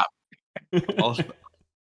the top.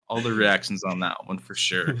 All the reactions on that one for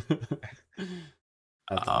sure.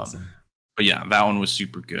 That's awesome. But yeah, that one was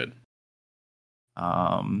super good.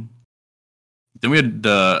 Then we had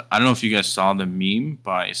I don't know if you guys saw the meme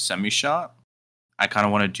by Semishot. I kind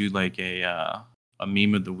of want to do like a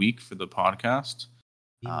meme of the week for the podcast.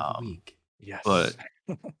 Meme of the week. Yes. But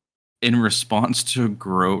in response to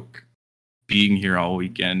Groke being here all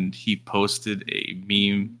weekend, he posted a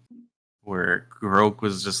meme where Groke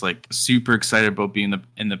was just like super excited about being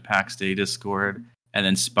in the PAX Day Discord, and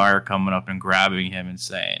then Spire coming up and grabbing him and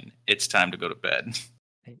saying, "It's time to go to bed."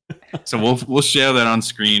 So we'll share that on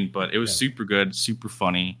screen, but it was super good, super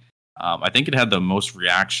funny. I think it had the most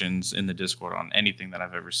reactions in the Discord on anything that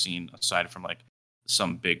I've ever seen, aside from like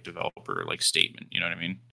some big developer like statement. You know what I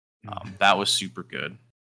mean? That was super good.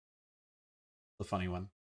 The funny one.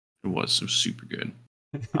 It was super good.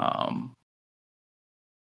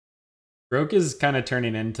 Groke is kind of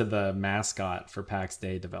turning into the mascot for PAX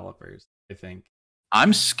Day developers, I think.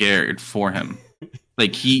 I'm scared for him.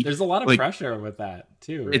 Like there's a lot of pressure with that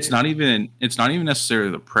too. Right? It's not even necessarily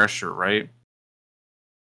the pressure, right?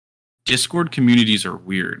 Discord communities are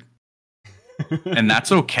weird. And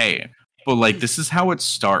that's okay. But like this is how it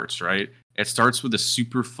starts, right? It starts with a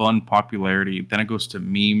super fun popularity, then it goes to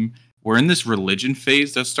meme. We're in this religion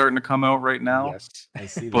phase that's starting to come out right now. Yes, I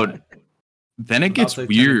see that. But then it gets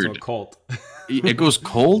weird. Into a cult. It goes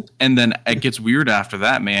cold, and then it gets weird after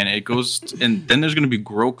that, man. It goes, and then there's going to be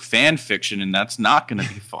Groke fan fiction, and that's not going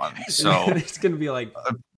to be fun. So it's going to be like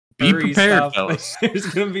be prepared, stuff. fellas. There's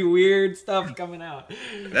going to be weird stuff coming out.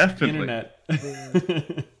 Definitely. Internet.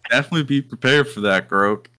 Definitely be prepared for that,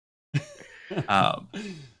 Groke.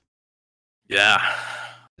 Yeah,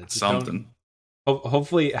 it's something.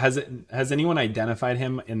 Hopefully, has anyone identified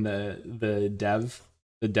him in the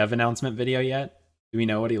dev announcement video yet? Do we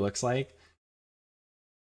know what he looks like?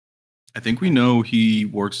 I think we know he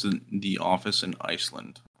works in the office in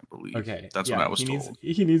Iceland, I believe. Okay. That's what I was told.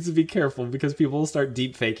 He needs to be careful because people will start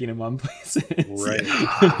deep faking him on places.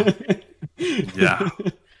 Right. Yeah.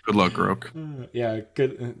 Good luck, Groke. Yeah,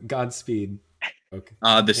 good. Godspeed. Okay.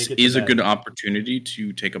 This is a good opportunity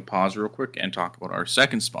to take a pause real quick and talk about our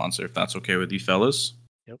second sponsor, if that's okay with you fellas.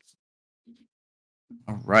 Yep.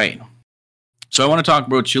 All right. So I want to talk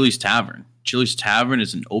about Chili's Tavern. Chili's Tavern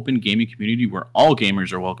is an open gaming community where all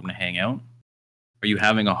gamers are welcome to hang out. Are you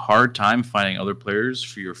having a hard time finding other players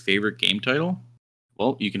for your favorite game title?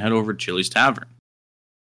 Well, you can head over to Chili's Tavern.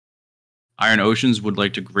 Iron Oceans would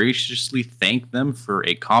like to graciously thank them for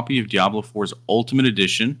a copy of Diablo 4's Ultimate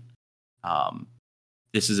Edition.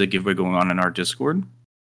 This is a giveaway going on in our Discord.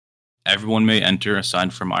 Everyone may enter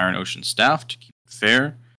aside from Iron Ocean staff to keep it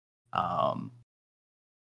fair.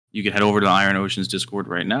 You can head over to Iron Ocean's Discord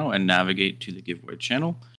right now and navigate to the giveaway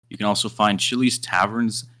channel. You can also find Chili's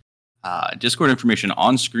Tavern's Discord information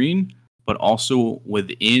on screen, but also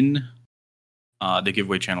within the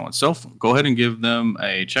giveaway channel itself. Go ahead and give them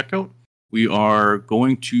a checkout. We are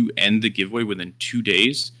going to end the giveaway within 2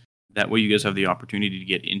 days. That way you guys have the opportunity to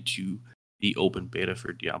get into the open beta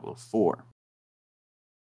for Diablo 4.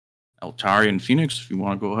 Eltarii and Phoenix, if you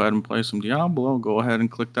want to go ahead and play some Diablo, go ahead and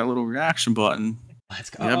click that little reaction button. Let's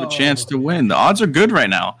go. You have a chance to win. The odds are good right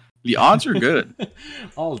now. The odds are good.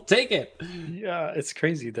 I'll take it. Yeah, it's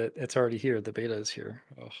crazy that it's already here. The beta is here.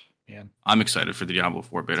 Oh, man. I'm excited for the Diablo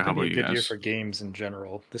 4 beta. How about you guys? It's a good year for games in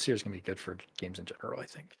general. This year's going to be good for games in general, I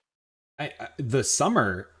think. The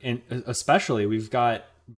summer, and especially, we've got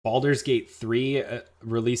Baldur's Gate 3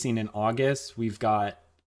 releasing in August. We've got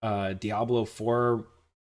Diablo 4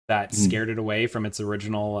 that scared it away from its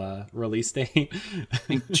original release date. I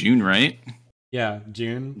think June, right? Yeah,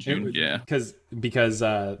 June. Yeah. Because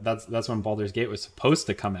that's when Baldur's Gate was supposed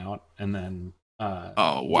to come out, and then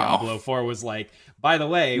oh wow, Diablo 4 was like, by the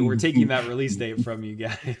way, we're taking that release date from you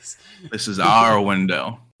guys. This is our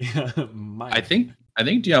window. Yeah, I think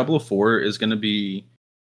Diablo 4 is going to be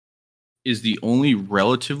is the only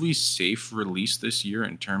relatively safe release this year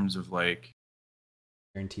in terms of like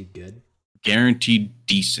Guaranteed good. guaranteed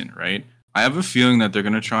decent, right? I have a feeling that they're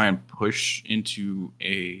going to try and push into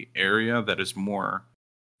a area that is more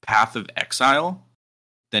Path of Exile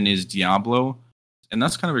than is Diablo, and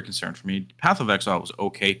that's kind of a concern for me. Path of Exile was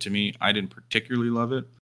okay to me. I didn't particularly love it.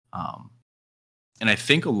 And I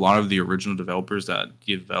think a lot of the original developers that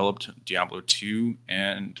developed Diablo 2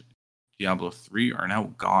 and Diablo 3 are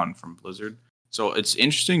now gone from Blizzard. So it's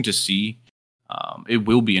interesting to see. It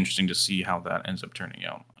will be interesting to see how that ends up turning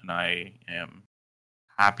out. And I am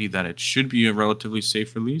happy that it should be a relatively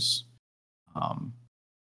safe release. I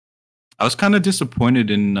was kind of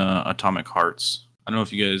disappointed in Atomic Hearts. I don't know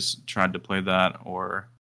if you guys tried to play that or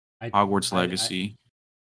Hogwarts Legacy.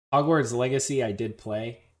 Hogwarts Legacy I did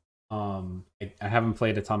play. I haven't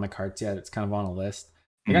played Atomic Hearts yet. It's kind of on a list.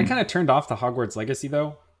 I got kind of turned off the Hogwarts Legacy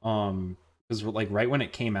though. Because like right when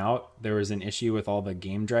it came out, there was an issue with all the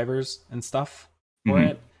game drivers and stuff for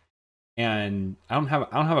it. And I don't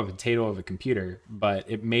have a potato of a computer, but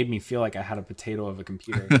it made me feel like I had a potato of a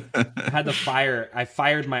computer. I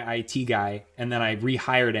fired my IT guy, and then I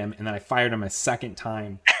rehired him, and then I fired him a second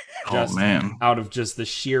time. Out of just the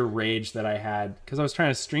sheer rage that I had, because I was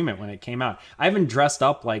trying to stream it when it came out. I even dressed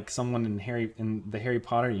up like someone in the Harry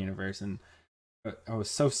Potter universe, and I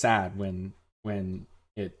was so sad when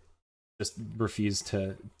it just refused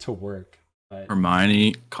to work. But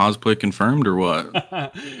Hermione cosplay confirmed or what?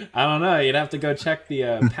 I don't know. You'd have to go check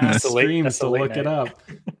the past streams to look it up.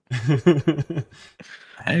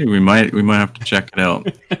 Hey, we might have to check it out.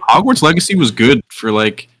 Hogwarts Legacy was good for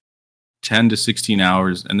like 10 to 16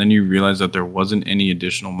 hours, and then you realize that there wasn't any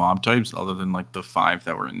additional mob types other than like the 5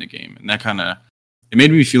 that were in the game, and that it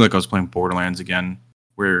made me feel like I was playing Borderlands again,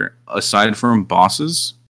 where aside from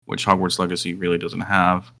bosses, which Hogwarts Legacy really doesn't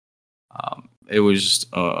have, it was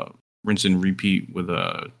just rinse and repeat with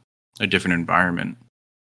a different environment.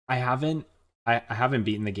 I haven't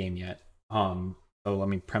beaten the game yet. So let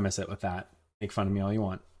me premise it with that. Make fun of me all you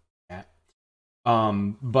want. Yeah.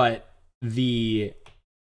 But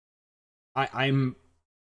I'm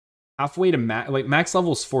halfway to max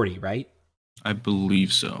level's 40, right? I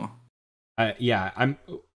believe so. Yeah, I'm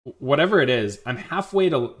whatever it is. I'm halfway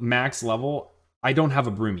to max level. I don't have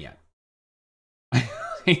a broom yet.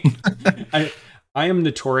 I am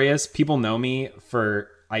notorious. People know me for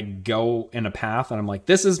I go in a path and I'm like,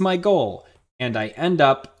 this is my goal. And I end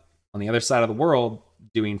up on the other side of the world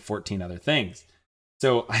doing 14 other things.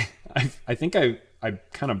 So I think I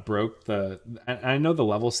kind of broke I know the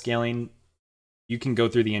level scaling, you can go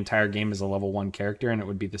through the entire game as a level 1 character and it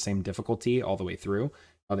would be the same difficulty all the way through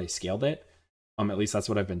how they scaled it. At least that's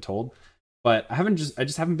what I've been told. But I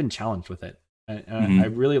just haven't been challenged with it. I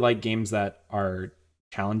really like games that are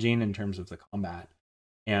challenging in terms of the combat,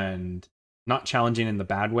 and not challenging in the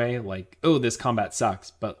bad way, like, oh, this combat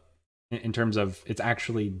sucks, but in terms of it's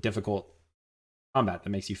actually difficult combat that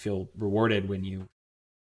makes you feel rewarded when you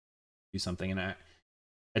do something. And I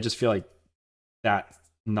just feel like that's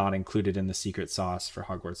not included in the secret sauce for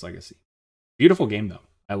Hogwarts Legacy. Beautiful game though.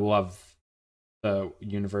 I love the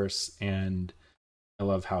universe and I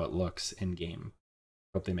love how it looks in game.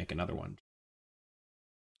 Hope they make another one.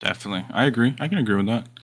 Definitely. I agree. I can agree with that.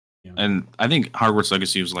 Yeah. And I think Hogwarts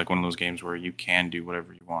Legacy was like one of those games where you can do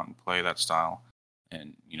whatever you want and play that style.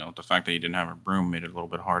 And, the fact that you didn't have a broom made it a little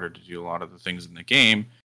bit harder to do a lot of the things in the game,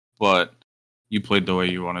 but you played the way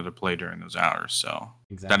you wanted to play during those hours. So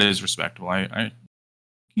That is respectable. I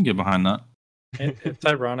can get behind that. It's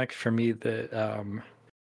ironic for me that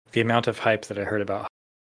the amount of hype that I heard about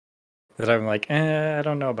that I'm like, I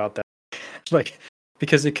don't know about that. Like,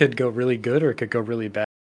 because it could go really good or it could go really bad.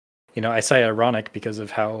 I say ironic because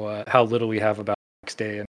of how little we have about next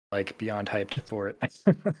day and like beyond hyped for it.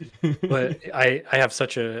 But I have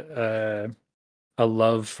such a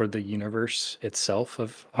love for the universe itself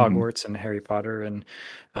of Hogwarts and Harry Potter, and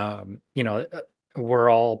we're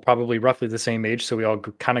all probably roughly the same age, so we all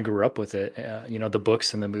kind of grew up with it. The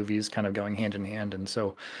books and the movies kind of going hand in hand, and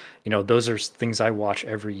so those are things I watch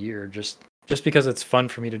every year just because it's fun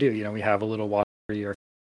for me to do. We have a little watch every year.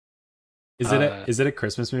 Is it a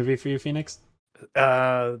Christmas movie for you, Phoenix?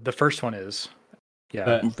 The first one is.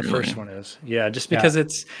 Yeah, the first one is. Yeah, just because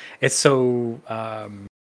it's so I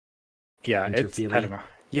don't know.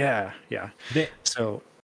 Yeah. So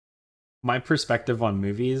my perspective on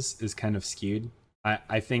movies is kind of skewed.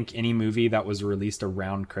 I think any movie that was released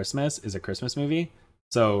around Christmas is a Christmas movie.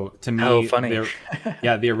 So to me, funny.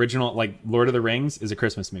 The original, like Lord of the Rings, is a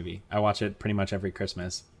Christmas movie. I watch it pretty much every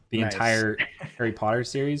Christmas. The entire Harry Potter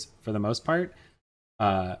series, for the most part,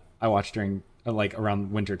 I watch during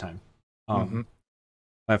around winter time.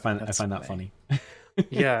 I find that funny.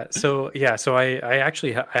 So I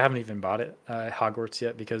actually I haven't even bought it Hogwarts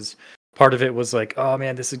yet, because part of it was like, oh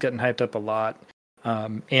man, this is getting hyped up a lot,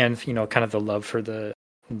 and kind of the love for the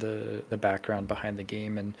background behind the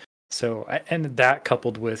game, and so and that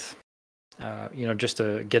coupled with just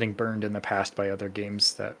getting burned in the past by other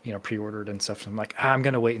games that pre-ordered and stuff. I'm like, I'm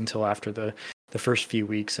gonna wait until after the first few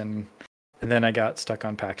weeks, and then I got stuck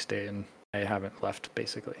on PAX Day and I haven't left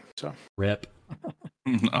basically. So rip.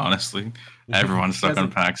 Honestly, everyone's stuck on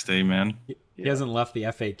PAX Day, man. He hasn't left the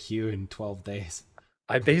FAQ in 12 days.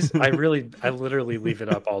 I literally leave it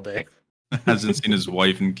up all day. Hasn't seen his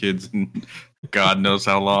wife and kids in God knows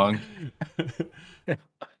how long.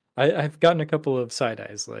 I've gotten a couple of side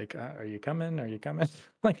eyes, like, "Are you coming? Are you coming?"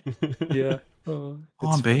 Like, yeah. Come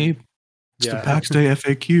on, babe. It's the PAX Day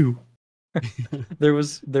FAQ. There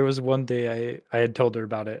was one day I had told her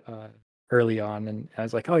about it early on, and I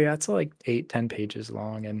was like, "Oh yeah, it's like 8-10 pages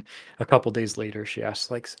long." And a couple days later, she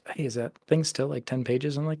asked, like, "Hey, is that thing still like 10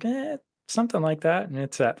 pages?" I'm like, something like that, and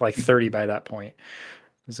it's at like 30 by that point.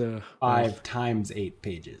 So 5 times 8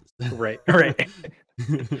 pages. Right.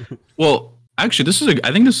 Well, actually,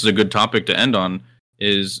 I think this is a good topic to end on.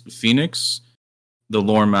 Is Phoenix, the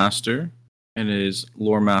lore master, and his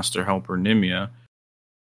lore master helper Nimia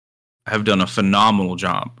have done a phenomenal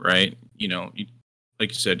job, right? Like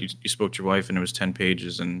you said, you spoke to your wife and it was 10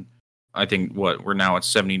 pages, and I think we're now at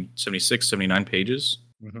 70, 76, 79 pages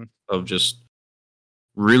of just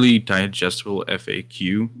really digestible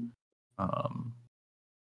FAQ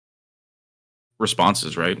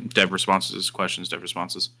responses, right? Dev responses, questions, dev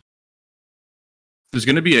responses. There's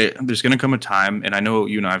going to come a time, and I know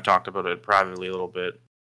you and I have talked about it privately a little bit,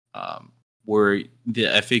 where the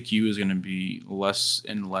FAQ is going to be less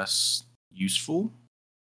and less useful.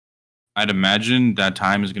 I'd imagine that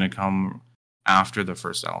time is going to come after the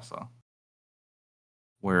first alpha,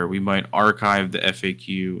 where we might archive the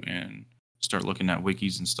FAQ and start looking at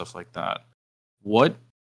wikis and stuff like that.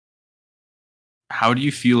 How do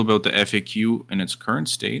you feel about the FAQ in its current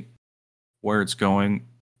state, where it's going,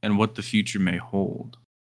 and what the future may hold?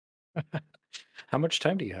 How much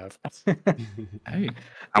time do you have? Hey,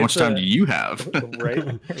 how much time do you have?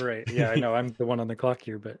 Right. Yeah, I know. I'm the one on the clock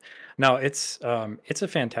here, but no, it's a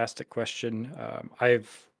fantastic question.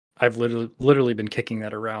 I've literally been kicking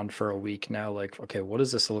that around for a week now. Like, okay, what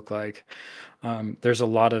does this look like? There's a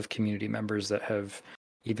lot of community members that have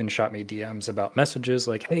even shot me DMs about messages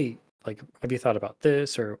like, hey, like, have you thought about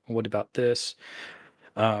this, or what about this?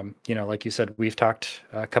 Like you said, we've talked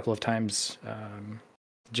a couple of times,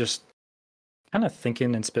 just kind of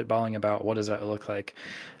thinking and spitballing about what does that look like.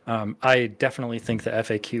 I definitely think the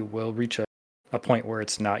FAQ will reach a point where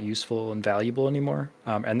it's not useful and valuable anymore,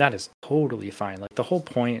 and that is totally fine. Like, the whole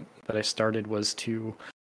point that I started was to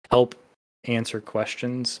help answer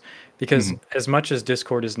questions, because as much as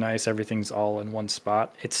Discord is nice, everything's all in one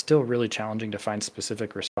spot, it's still really challenging to find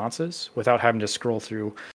specific responses without having to scroll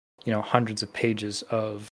through hundreds of pages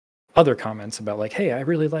of other comments about, like, hey, I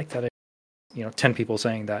really like that, 10 people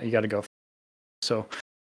saying that, you got to go. So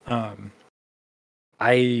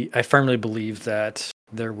I firmly believe that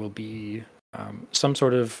there will be some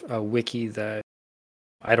sort of a wiki that,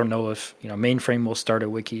 I don't know if Mainframe will start a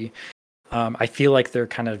wiki. I feel like they're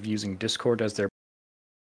kind of using Discord as their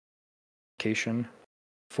application,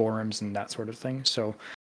 forums and that sort of thing. So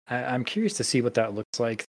I'm curious to see what that looks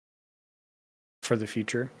like for the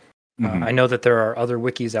future. I know that there are other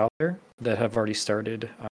wikis out there that have already started.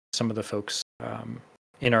 Some of the folks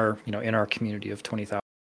in our community of 20,000.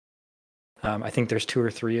 I think there's 2 or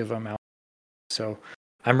 3 of them out. So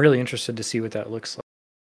I'm really interested to see what that looks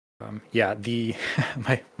like.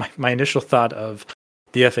 My initial thought of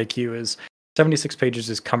the FAQ is 76 pages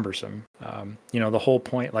is cumbersome. The whole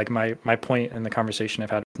point, like my point in the conversation I've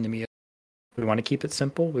had with Nimia, we want to keep it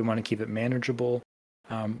simple, we want to keep it manageable,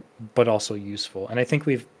 but also useful. And I think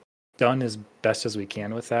we've done as best as we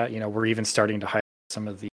can with that. We're even starting to highlight some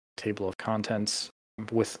of the table of contents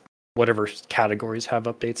with whatever categories have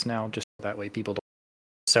updates now, just that way people don't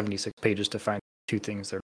have 76 pages to find 2 things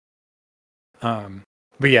there.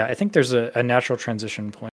 But yeah, I think there's a natural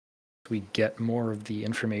transition point. We get more of the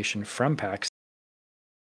information from PAX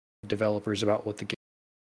developers about what the game.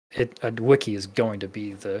 A wiki is going to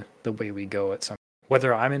be the way we go at some.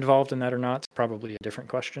 Whether I'm involved in that or not, it's probably a different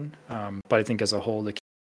question. But I think as a whole, the key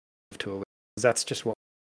to a wiki, that's just what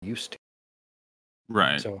we're used to.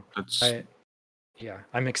 Right. So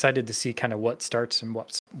I'm excited to see kind of what starts and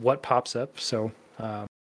what pops up. So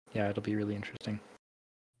it'll be really interesting.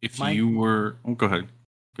 Go ahead.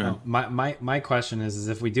 My question is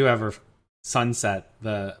if we do ever sunset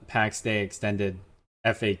the PAX Day extended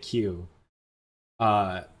FAQ,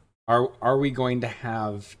 Are we going to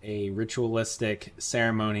have a ritualistic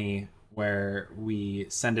ceremony where we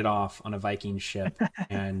send it off on a Viking ship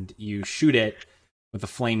and you shoot it with a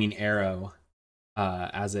flaming arrow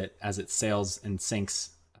as it sails and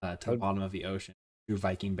sinks to the bottom of the ocean through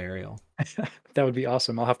Viking burial? That would be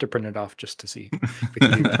awesome. I'll have to print it off just to see. If we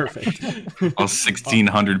can do that. Perfect. All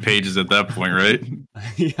 1,600 pages at that point, right?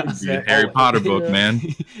 Yeah. It'd be a Harry Potter book, man.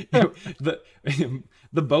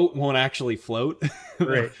 The boat won't actually float.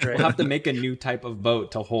 Right. We'll have to make a new type of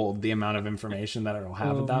boat to hold the amount of information that it'll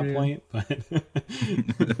have at that point. But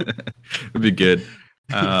It'd be good.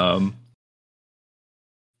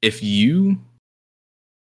 If you,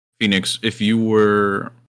 Phoenix, if you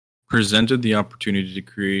were presented the opportunity to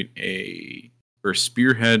create or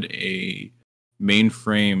spearhead a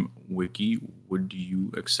mainframe wiki, would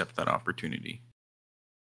you accept that opportunity?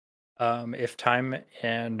 If time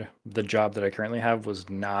and the job that I currently have was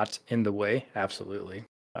not in the way, absolutely.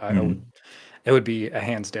 It would be a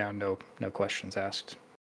hands down, no questions asked.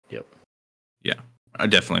 Yep. Yeah,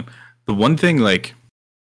 definitely. The one thing, like,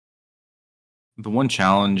 the one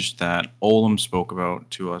challenge that Olam spoke about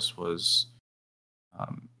to us was,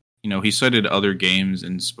 he cited other games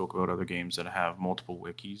and spoke about other games that have multiple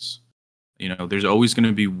wikis. There's always going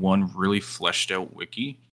to be one really fleshed out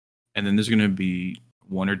wiki, and then there's going to be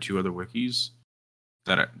one or two other wikis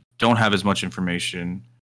that don't have as much information,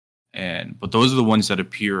 but those are the ones that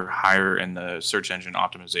appear higher in the search engine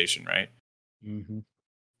optimization, right? Mm-hmm.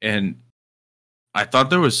 And I thought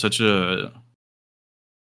there was such a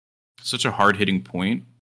hard-hitting point,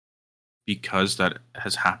 because that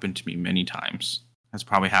has happened to me many times. That's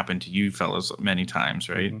probably happened to you fellas many times,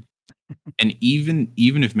 right? Mm-hmm. And even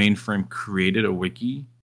if Mainframe created a wiki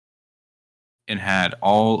and had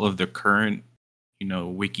all of the current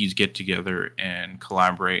wikis get together and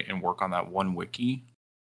collaborate and work on that one wiki,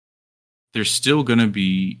 there's still going to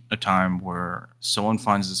be a time where someone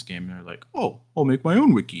finds this game and they're like, oh, I'll make my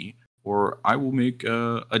own wiki, or I will make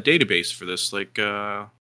a database for this, like the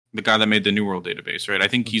guy that made the New World database, right? I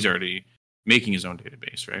think he's already making his own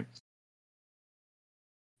database, right?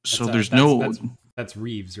 So that's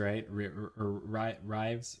Reeves, right? Or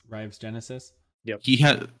Rives Genesis. Yep.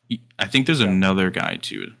 I think there's another guy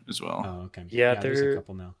too as well. Oh, okay. Yeah, there's a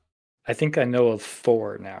couple now. I think I know of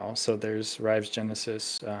 4 now. So there's Rives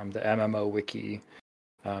Genesis, the MMO wiki,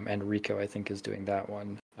 and Rico, I think, is doing that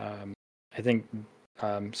one. I think,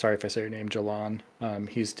 sorry if I say your name, Jalan.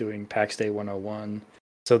 He's doing PAX Day 101.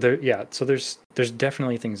 So there's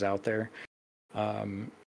definitely things out there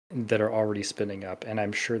that are already spinning up, and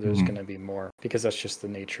I'm sure there's going to be more, because that's just the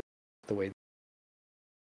nature of the way.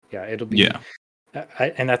 Yeah, it'll be. Yeah.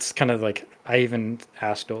 And that's kind of like, I even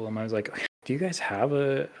asked Olam, I was like, do you guys have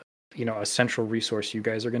a central resource you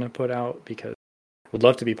guys are going to put out? Because I would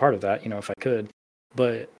love to be part of that, if I could,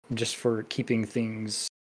 but just for keeping things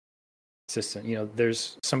consistent,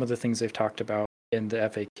 there's some of the things they've talked about in the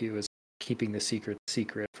FAQ is keeping the secret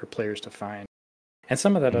for players to find. And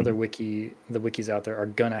some of that other the wikis out there are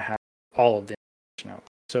going to have all of the information out.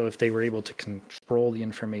 So if they were able to control the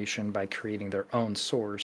information by creating their own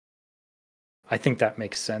source, I think that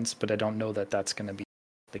makes sense, but I don't know that that's going to be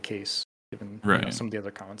the case, given some of the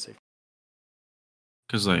other comments.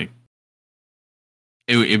 Because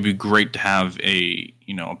it'd be great to have a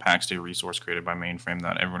PAX Day resource created by Mainframe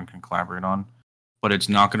that everyone can collaborate on, but it's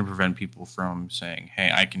not going to prevent people from saying,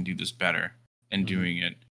 "Hey, I can do this better," and doing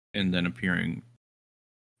it, and then appearing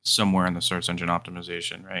somewhere in the search engine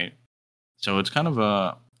optimization, right? So it's kind of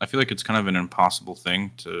I feel like it's kind of an impossible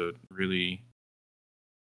thing to really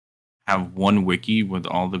have one wiki with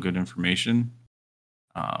all the good information.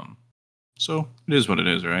 So it is what it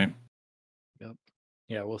is, right? Yep.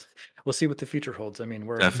 Yeah, we'll see what the future holds. I mean,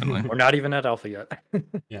 we're not even at alpha yet.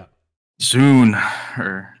 Yeah. Soon,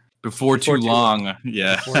 or before too long.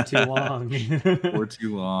 Yeah. Before too long. Before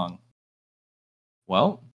too long.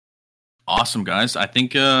 Well, awesome, guys. I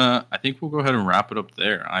think we'll go ahead and wrap it up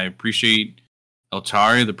there. I appreciate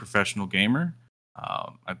Eltarii, the professional gamer.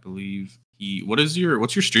 I believe what's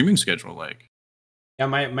your streaming schedule like? Yeah,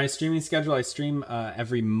 my streaming schedule, I stream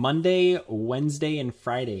every Monday, Wednesday, and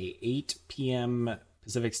Friday, 8 p.m.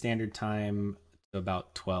 Pacific Standard Time to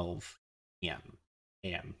about 12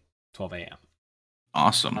 a.m. 12 a.m.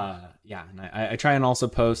 Awesome. Yeah, and I try and also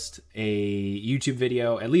post a YouTube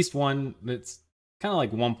video, at least one that's kind of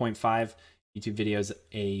like 1.5 YouTube videos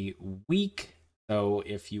a week. So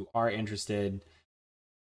if you are interested,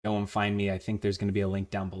 go and find me. I think there's going to be a link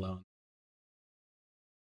down below.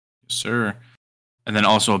 Yes, sir. And then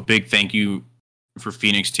also a big thank you for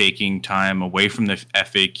Phoenix taking time away from the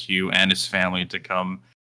FAQ and his family to come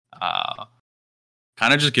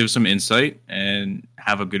kind of just give some insight and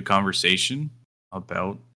have a good conversation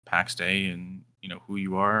about PAX Day and who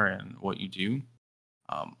you are and what you do.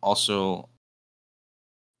 Also,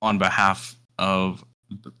 on behalf of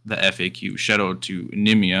the FAQ, shout out to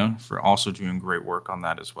Nimia for also doing great work on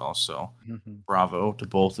that as well. So bravo to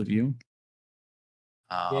both of you.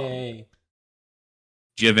 Yay.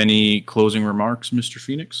 Do you have any closing remarks, Mr.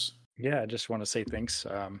 Phoenix? Yeah, I just want to say thanks.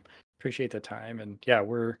 Appreciate the time, and yeah,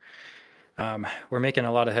 we're making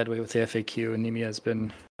a lot of headway with the FAQ, and Nemia has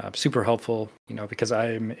been super helpful. Because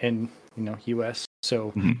I'm in US,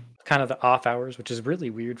 so kind of the off hours, which is really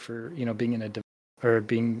weird for being in or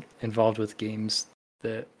being involved with games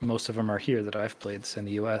that most of them are here that I've played in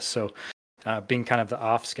the US. So being kind of the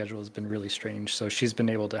off schedule has been really strange. So she's been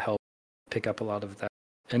able to help pick up a lot of that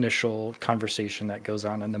initial conversation that goes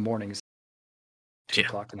on in the mornings.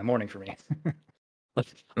 2:00 in the morning for me.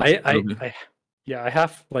 I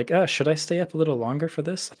have should I stay up a little longer for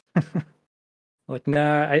this?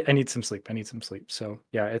 Nah, I need some sleep. So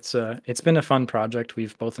yeah, it's been a fun project.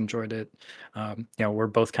 We've both enjoyed it. We're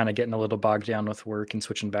both kind of getting a little bogged down with work and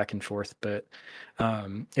switching back and forth, but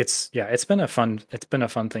it's been a fun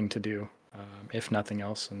thing to do, if nothing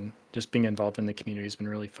else, and just being involved in the community has been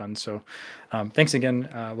really fun. So thanks again,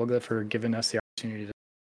 Wilga, for giving us the opportunity to.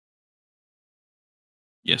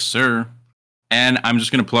 Yes, sir. And I'm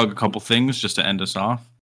just going to plug a couple things just to end us off.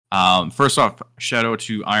 First off, shout out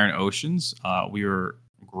to Iron Oceans. We are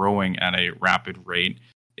growing at a rapid rate.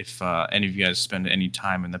 If any of you guys spend any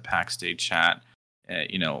time in the PAX Day chat,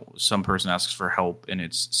 some person asks for help, and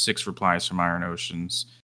it's 6 replies from Iron Oceans.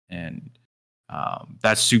 And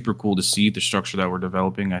that's super cool to see. The structure that we're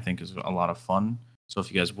developing, I think, is a lot of fun. So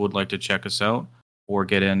if you guys would like to check us out or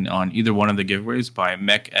get in on either one of the giveaways by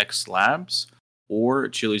MechX Labs or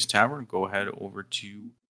Chili's Tower, go ahead over to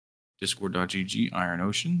discord.gg Iron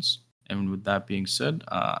Oceans. And with that being said,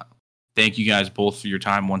 thank you guys both for your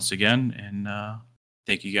time once again, and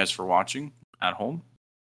thank you guys for watching at home.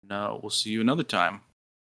 And we'll see you another time.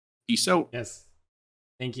 Peace out. Yes.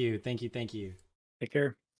 Thank you. Take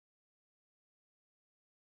care.